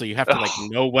answer, so you have to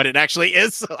know what it actually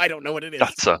is. So I don't know what it is.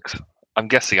 That sucks. I'm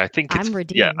guessing. I think it's I'm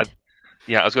redeemed.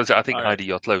 Yeah, I was going to say. I think All right. Heidi,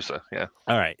 you're closer. Yeah.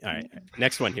 All right.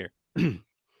 Next one here.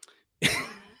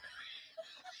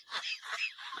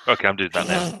 Okay, I'm doing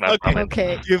that now.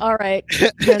 Okay. All right.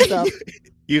 Hands up.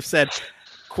 You've said,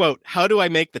 quote, how do I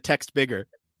make the text bigger?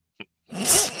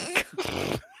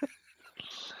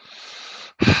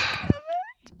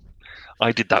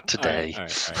 I did that today. All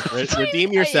right.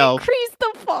 Redeem yourself. I increased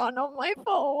the font on my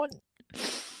phone.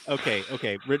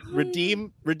 Okay.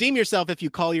 Redeem yourself if you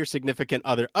call your significant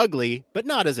other ugly, but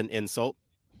not as an insult.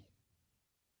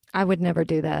 I would never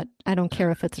do that. I don't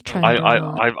care if it's a trend or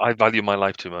not. I value my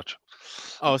life too much.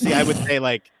 Oh, see, I would say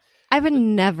like I would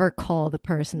never call the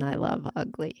person I love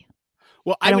ugly.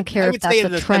 Well, I don't care if that's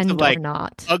a trend or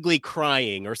not. Ugly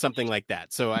crying or something like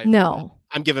that. So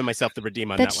I'm giving myself the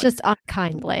redeem on that's that one. That's just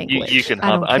unkind language. You can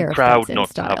have. I'm proud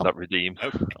not to have that redeem.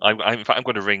 Okay. In fact, I'm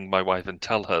going to ring my wife and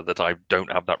tell her that I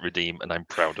don't have that redeem, and I'm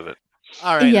proud of it.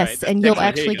 All right. Yes, all right. and you'll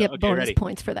actually get bonus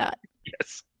points for that.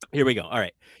 Yes. Here we go. All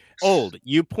right. Old.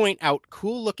 You point out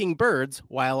cool-looking birds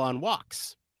while on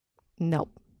walks. Nope.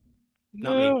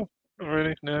 No, not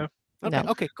really. No. Okay.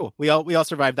 No. Okay. Cool. We all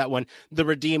survived that one. The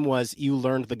redeem was you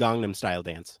learned the Gangnam Style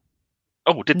dance.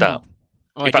 Oh, did that? No.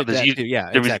 Oh, In fact, I did that too. Yeah,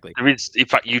 exactly. There is, in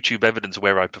fact, YouTube evidence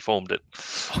where I performed it.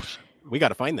 We got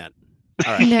to find that.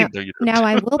 All right. Now, No, you don't. now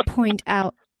I will point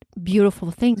out beautiful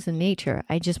things in nature.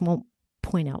 I just won't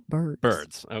point out birds.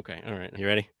 Birds. Okay. All right. You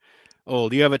ready?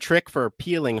 Old. You have a trick for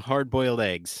peeling hard-boiled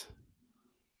eggs.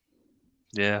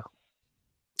 Yeah.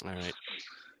 All right.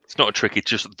 It's not a trick. It's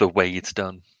just the way it's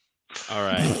done. All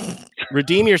right.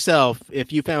 Redeem yourself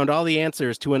if you found all the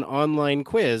answers to an online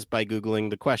quiz by Googling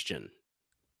the question.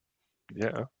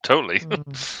 Yeah, totally.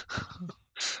 Mm.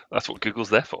 That's what Google's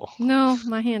there for. No,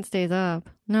 my hand stays up.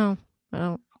 No, I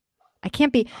don't. I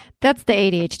can't be. That's the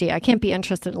ADHD. I can't be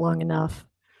interested long enough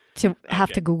to have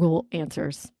Okay. to Google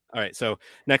answers. All right. So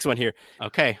next one here.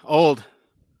 Okay. Old.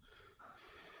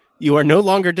 You are no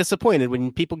longer disappointed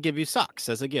when people give you socks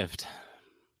as a gift.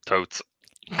 Totes.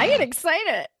 I get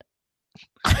excited.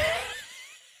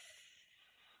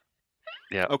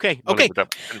 Yeah. Okay. We'll live Okay. with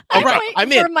that. All I'm right. waiting I'm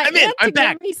for in. my I'm in. aunt I'm to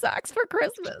back. give me socks for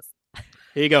Christmas.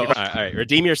 Here you go. You're All right.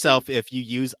 Redeem yourself if you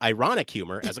use ironic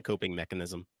humor as a coping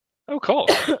mechanism. Oh, of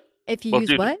course. If you Well,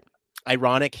 use dude, what?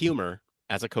 Ironic humor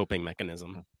as a coping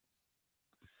mechanism.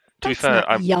 To be That's fair,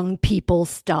 not young people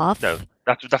stuff. no,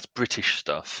 that's British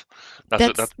stuff.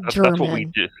 That's That's what we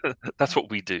German. do. That's what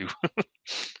we do.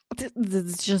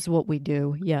 It's just what we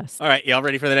do. Yes. All right. Y'all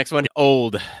ready for the next one?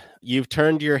 Old. You've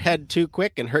turned your head too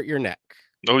quick and hurt your neck.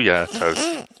 Oh yeah,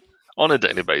 totes. On a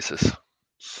daily basis.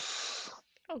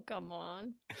 Oh, come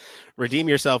on. Redeem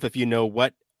yourself if you know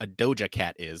what a Doja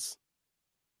Cat is.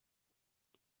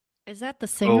 Is that the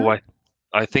singer? Oh,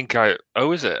 I think I.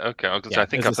 Oh, is it? Okay, I was gonna say, Yeah, I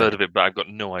think it's I've the heard singer. of it, but I've got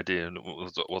no idea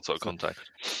what sort of context.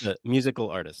 The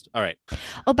musical artist. All right.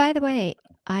 Oh, by the way,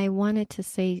 I wanted to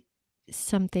say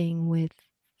something with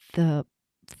the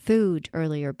food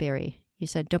earlier, Barry. You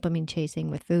said dopamine chasing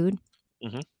with food.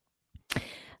 Mhm.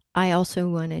 I also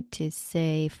wanted to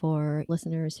say for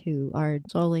listeners who are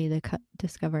slowly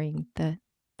discovering that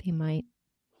they might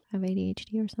have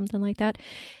ADHD or something like that,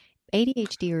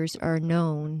 ADHDers are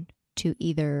known to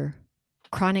either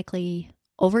chronically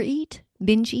overeat,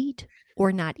 binge eat,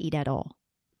 or not eat at all.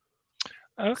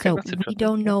 Okay, So that's we interesting.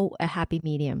 don't know a happy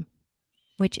medium,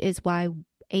 which is why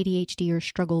ADHDers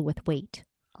struggle with weight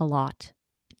a lot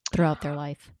throughout their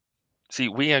life. See,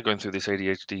 we are going through this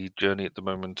ADHD journey at the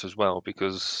moment as well,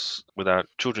 because with our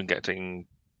children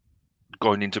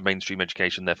going into mainstream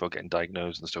education, therefore getting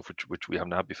diagnosed and stuff, which we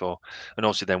haven't had before, and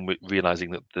also then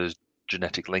realizing that there's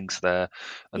genetic links there,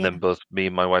 and then both me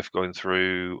and my wife going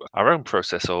through our own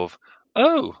process of,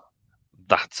 oh,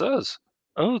 that's us.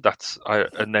 Oh,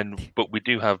 and then, but we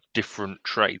do have different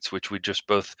traits, which we're just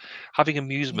both having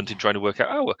amusement in trying to work out.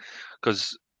 Oh,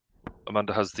 because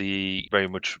Amanda has the very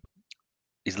much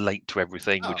is late to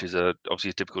everything, which is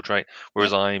obviously a typical trait,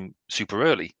 whereas I'm super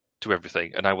early to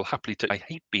everything, and I will happily I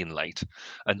hate being late,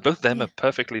 and both them are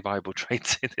perfectly viable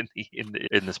traits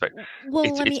in the spec. Well,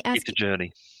 It's a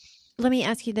journey. Let me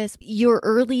ask you this. You're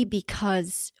early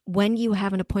because when you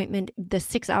have an appointment, the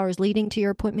 6 hours leading to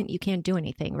your appointment, you can't do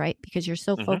anything, right? Because you're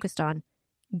so focused on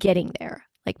getting there,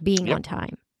 like being on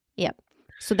time. Yep.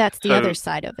 So that's the other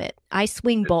side of it. I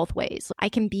swing both ways. I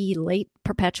can be late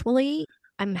perpetually.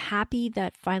 I'm happy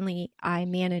that finally I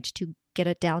managed to get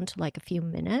it down to like a few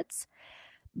minutes.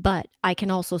 But I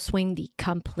can also swing the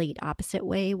complete opposite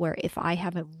way, where if I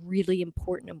have a really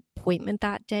important appointment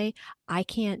that day, I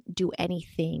can't do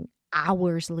anything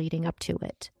hours leading up to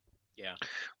it. Yeah.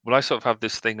 Well, I sort of have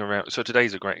this thing around. So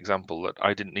today's a great example that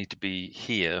I didn't need to be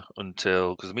here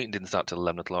until, because the meeting didn't start till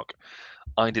 11 o'clock.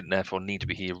 I didn't therefore need to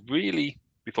be here really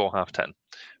before 10:30,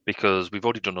 because we've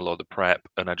already done a lot of the prep,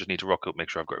 and I just need to rock up, make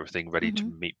sure I've got everything ready to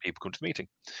meet people, come to the meeting.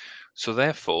 So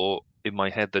therefore, in my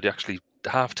head, that actually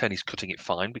 10:30 is cutting it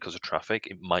fine because of traffic.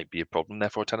 It might be a problem.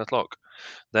 Therefore, 10 o'clock.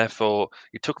 Therefore,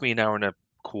 it took me an hour and a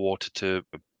quarter to.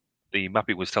 The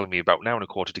mapping was telling me about an hour and a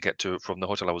quarter to get to from the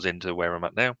hotel I was in to where I'm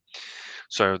at now.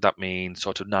 So that means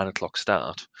sort of 9 o'clock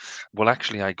start. Well,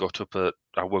 actually, I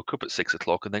woke up at 6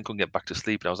 o'clock and then couldn't get back to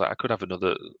sleep. And I was like, I could have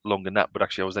another longer nap, but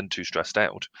actually, I was then too stressed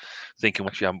out, thinking, well,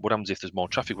 actually, what happens if there's more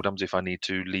traffic? What happens if I need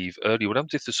to leave early? What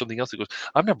happens if there's something else that goes?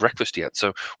 I haven't had breakfast yet, so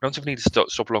what happens if I need to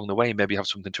stop along the way and maybe have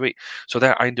something to eat? So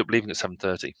there, I ended up leaving at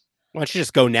 7:30. Why don't you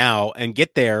just go now and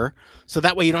get there, so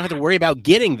that way you don't have to worry about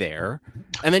getting there,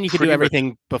 and then you can do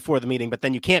everything before the meeting. But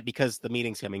then you can't because the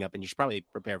meeting's coming up, and you should probably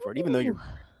prepare for it, even though you're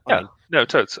fine. Yeah, no,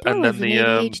 totes. That and was then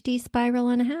an ADHD spiral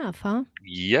and a half, huh?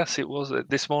 Yes, it was.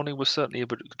 This morning was certainly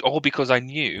all because I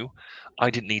knew I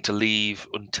didn't need to leave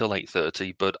until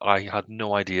 8:30, but I had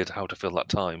no idea how to fill that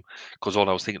time, because all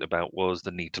I was thinking about was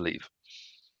the need to leave,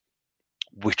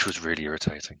 which was really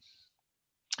irritating.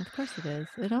 Of course it is.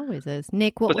 It always is.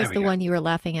 Nick, what was the one you were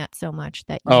laughing at so much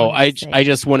that you I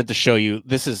just wanted to show you.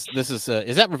 This is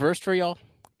that reversed for y'all?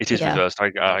 It is reversed.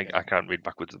 I can't read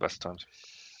backwards the best times.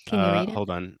 Can you read it? Hold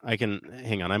on. I can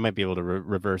hang on. I might be able to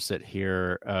reverse it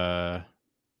here.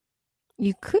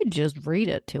 You could just read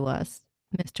it to us,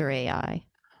 Mr. AI.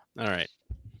 All right.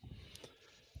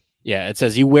 Yeah, it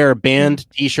says you wear a band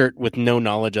T-shirt with no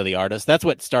knowledge of the artist. That's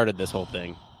what started this whole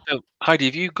thing. So, Heidi,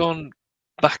 have you gone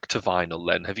back to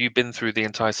vinyl then? Have you been through the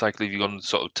entire cycle? Have you gone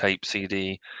sort of tape,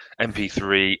 CD,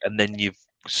 MP3, and then you've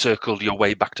circled your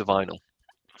way back to vinyl?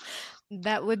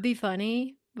 That would be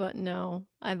funny, but no.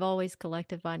 I've always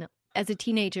collected vinyl. as a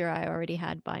teenager, I already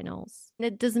had vinyls.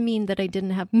 It doesn't mean that I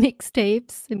didn't have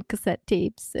mixtapes and cassette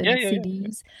tapes and Yeah.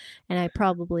 CDs. And I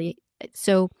probably,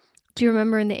 so do you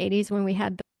remember in the 80s when we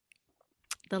had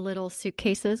the little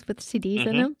suitcases with CDs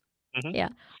in them? Mhm. Yeah.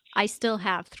 I still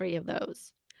have 3 of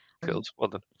those. Kills. Well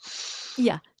done.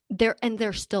 Yeah.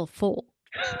 They're still full.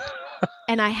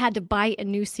 And I had to buy a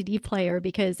new CD player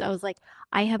because I was like,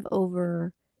 I have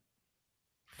over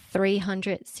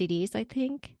 300 CDs, I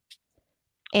think.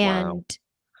 Wow. And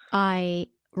I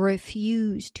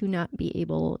refuse to not be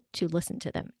able to listen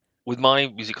to them. With my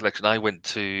music collection, I went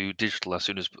to digital as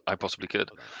soon as I possibly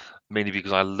could, mainly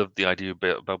because I love the idea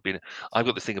about being. I've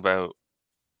got this thing about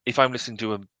if I'm listening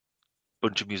to a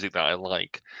bunch of music that I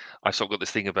like, I've sort of got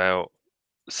this thing about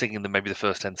singing them maybe the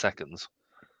first 10 seconds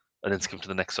and then skipping to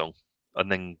the next song and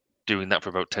then doing that for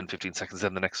about 10, 15 seconds,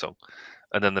 then the next song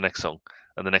and then the next song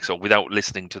and the next song without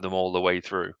listening to them all the way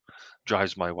through.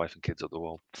 Drives my wife and kids up the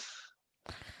wall.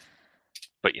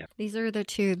 But yeah. These are the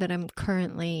 2 that I'm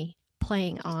currently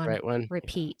playing on Right one.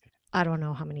 repeat. I don't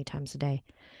know how many times a day.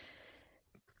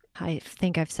 I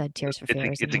think I've said Tears for It's a-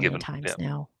 Fears it's a a million given, times yeah.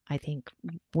 now. I think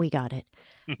we got it.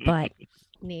 But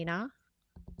Nina,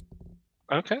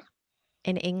 Okay.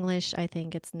 in English, I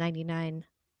think it's 99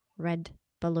 red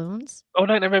balloons. Oh,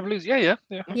 Night Red Blues. Yeah.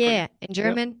 Okay. Yeah, in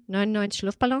German, 99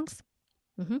 Luftballons.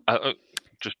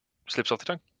 Just slips off the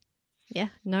tongue. Yeah,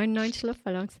 99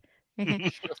 Luftballons.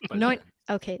 Okay.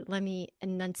 Okay, let me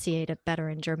enunciate it better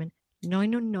in German.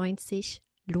 99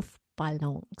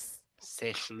 Luftballons.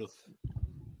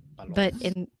 But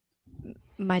in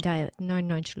my dialect,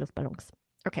 99 Luftballons.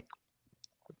 Okay.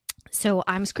 So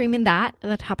I'm screaming that at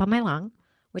the top of my lung,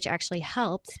 which actually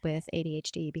helps with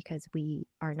ADHD because we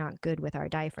are not good with our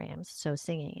diaphragms. So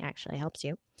singing actually helps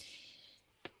you.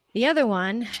 The other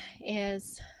one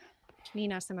is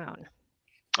Nina Simone.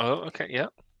 Oh, okay, yeah.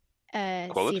 A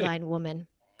Quality. sea lion woman.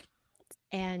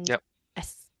 And Yep.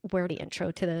 where the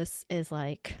intro to this is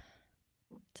like,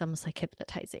 it's almost like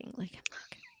hypnotizing. Like,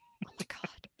 oh my God.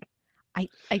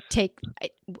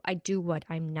 I do what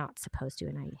I'm not supposed to,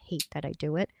 and I hate that I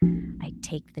do it. I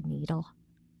take the needle,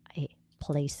 I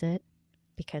place it,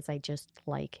 because I just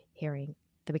like hearing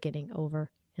the beginning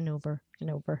over and over and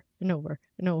over and over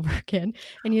and over again.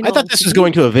 And I thought this was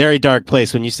going to a very dark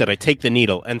place when you said I take the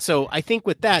needle. And so I think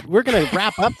with that, we're going to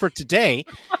wrap up for today.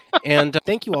 And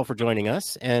thank you all for joining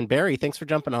us. And Barry, thanks for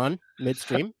jumping on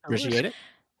midstream. Appreciate it.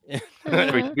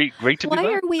 Great to be back.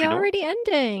 Why are we already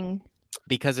ending?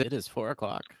 Because it is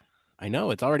 4:00. I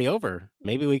know it's already over.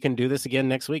 Maybe we can do this again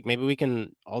next week. Maybe we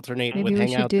can alternate with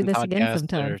hangouts and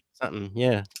podcasts or something.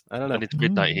 Yeah, I don't know. And it's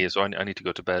midnight here, so I need to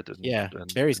go to bed.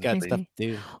 Barry's got stuff to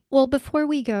do. Well, before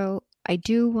we go, I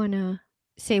do want to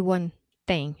say one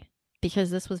thing, because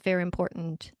this was very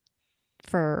important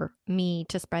for me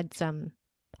to spread some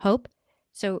hope.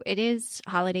 So it is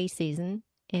holiday season,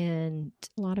 and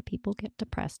a lot of people get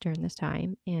depressed during this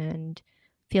time and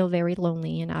feel very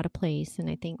lonely and out of place. And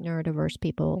I think neurodiverse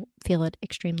people feel it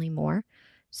extremely more.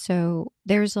 So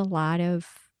there's a lot of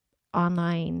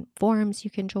online forums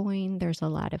you can join. There's a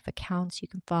lot of accounts you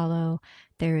can follow.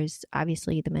 There's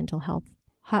obviously the mental health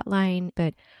hotline,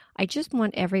 but I just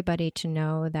want everybody to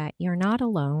know that you're not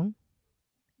alone.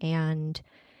 And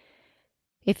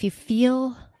if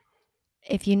you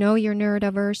know you're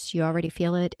neurodiverse, you already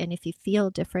feel it. And if you feel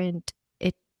different,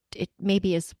 it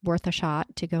maybe is worth a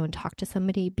shot to go and talk to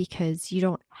somebody, because you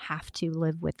don't have to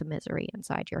live with the misery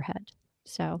inside your head.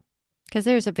 So, because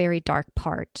there's a very dark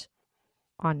part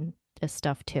on this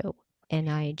stuff too. And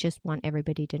I just want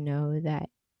everybody to know that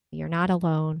you're not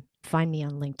alone. Find me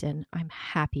on LinkedIn. I'm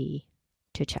happy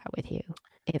to chat with you.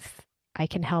 If I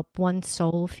can help one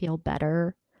soul feel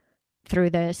better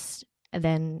through this,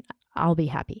 then I'll be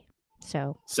happy.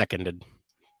 So seconded.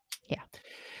 Yeah.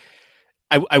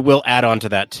 I will add on to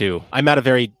that too. I'm at a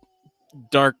very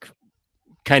dark,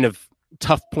 kind of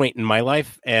tough point in my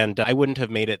life, and I wouldn't have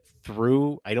made it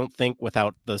through, I don't think,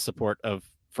 without the support of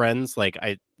friends. Like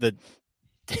I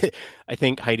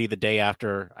think, Heidi, the day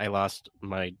after I lost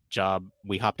my job,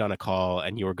 we hopped on a call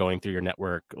and you were going through your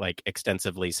network like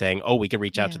extensively saying, oh, we can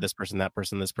reach out to this person, that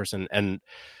person, this person. And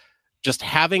just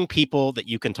having people that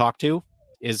you can talk to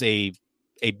is a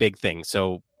big thing.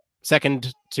 So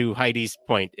second to Heidi's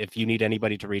point, if you need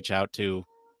anybody to reach out to,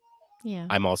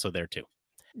 I'm also there too.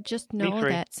 Just know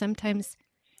that sometimes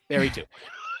Barry too.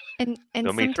 And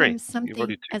sometimes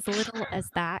something as little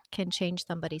as that can change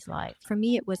somebody's life. For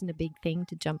me, it wasn't a big thing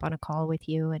to jump on a call with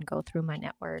you and go through my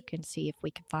network and see if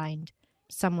we could find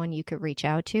someone you could reach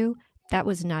out to. That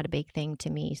was not a big thing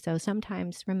to me. So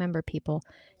sometimes, remember people,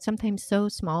 sometimes so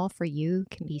small for you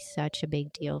can be such a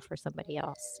big deal for somebody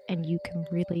else. And you can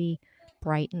really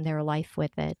brighten their life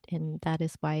with it. And that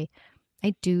is why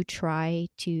I do try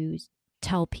to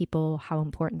tell people how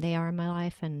important they are in my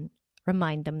life and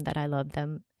remind them that I love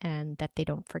them and that they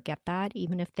don't forget that,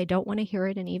 even if they don't want to hear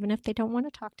it and even if they don't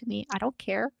want to talk to me. I don't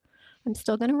care. I'm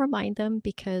still going to remind them,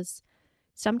 because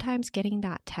sometimes getting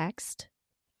that text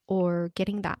or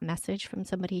getting that message from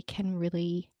somebody can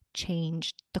really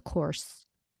change the course,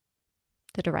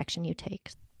 the direction you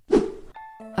take.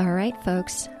 All right,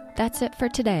 folks, that's it for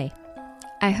today.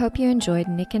 I hope you enjoyed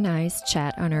Nick and I's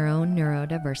chat on our own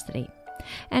neurodiversity.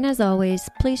 And as always,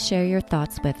 please share your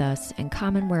thoughts with us and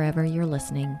comment wherever you're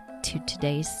listening to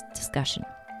today's discussion.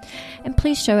 And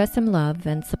please show us some love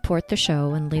and support the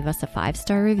show and leave us a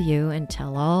 5-star review and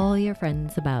tell all your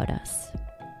friends about us.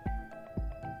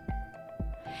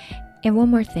 And one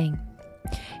more thing.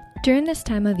 During this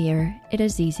time of year, it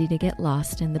is easy to get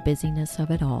lost in the busyness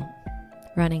of it all.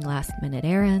 Running last-minute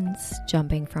errands,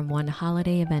 jumping from one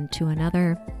holiday event to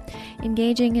another,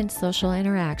 engaging in social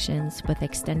interactions with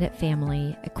extended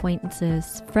family,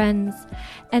 acquaintances, friends,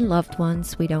 and loved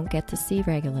ones we don't get to see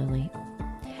regularly.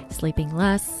 Sleeping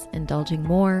less, indulging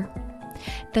more.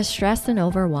 The stress and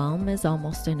overwhelm is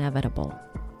almost inevitable.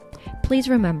 Please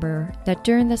remember that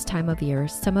during this time of year,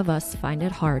 some of us find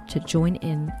it hard to join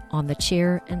in on the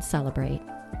cheer and celebrate.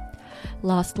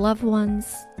 Lost loved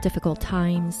ones, difficult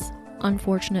times,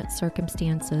 unfortunate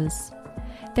circumstances.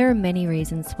 There are many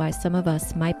reasons why some of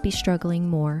us might be struggling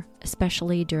more,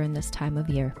 especially during this time of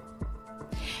year.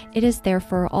 It is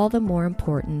therefore all the more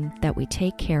important that we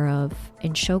take care of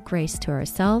and show grace to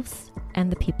ourselves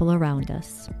and the people around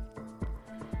us.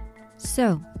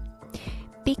 So,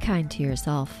 be kind to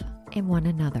yourself and one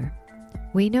another.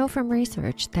 We know from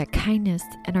research that kindness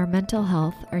and our mental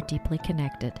health are deeply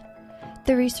connected.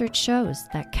 The research shows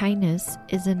that kindness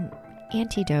is an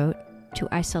antidote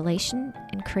to isolation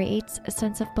and creates a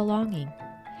sense of belonging.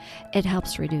 It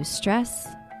helps reduce stress,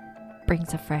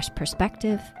 brings a fresh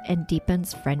perspective, and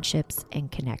deepens friendships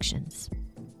and connections.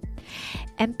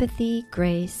 Empathy,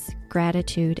 grace,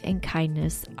 gratitude, and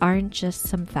kindness aren't just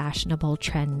some fashionable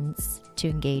trends to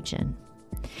engage in.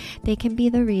 They can be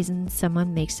the reason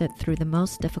someone makes it through the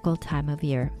most difficult time of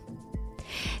year.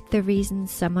 The reason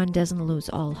someone doesn't lose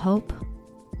all hope.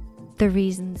 The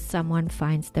reason someone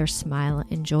finds their smile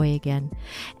and joy again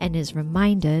and is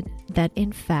reminded that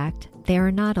in fact they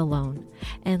are not alone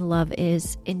and love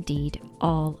is indeed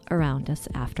all around us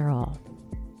after all.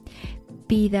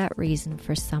 Be that reason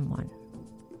for someone.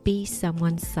 Be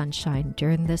someone's sunshine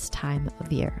during this time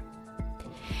of year.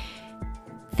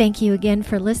 Thank you again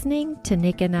for listening to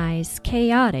Nick and I's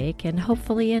chaotic and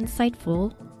hopefully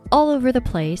insightful, all over the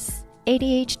place,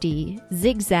 ADHD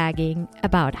zigzagging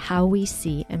about how we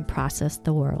see and process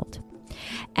the world.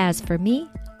 As for me,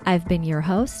 I've been your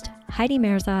host, Heidi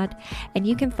Merzad, and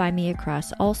you can find me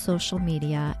across all social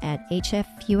media at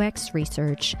HFUX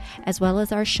Research, as well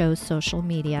as our show's social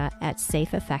media at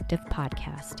Safe Effective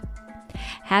Podcast.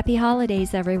 Happy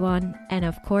holidays, everyone, and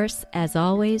of course, as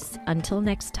always, until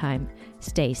next time,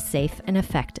 stay safe and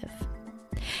effective.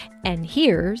 And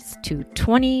here's to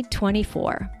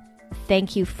 2024.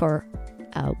 Thank you for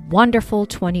a wonderful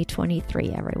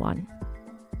 2023, everyone.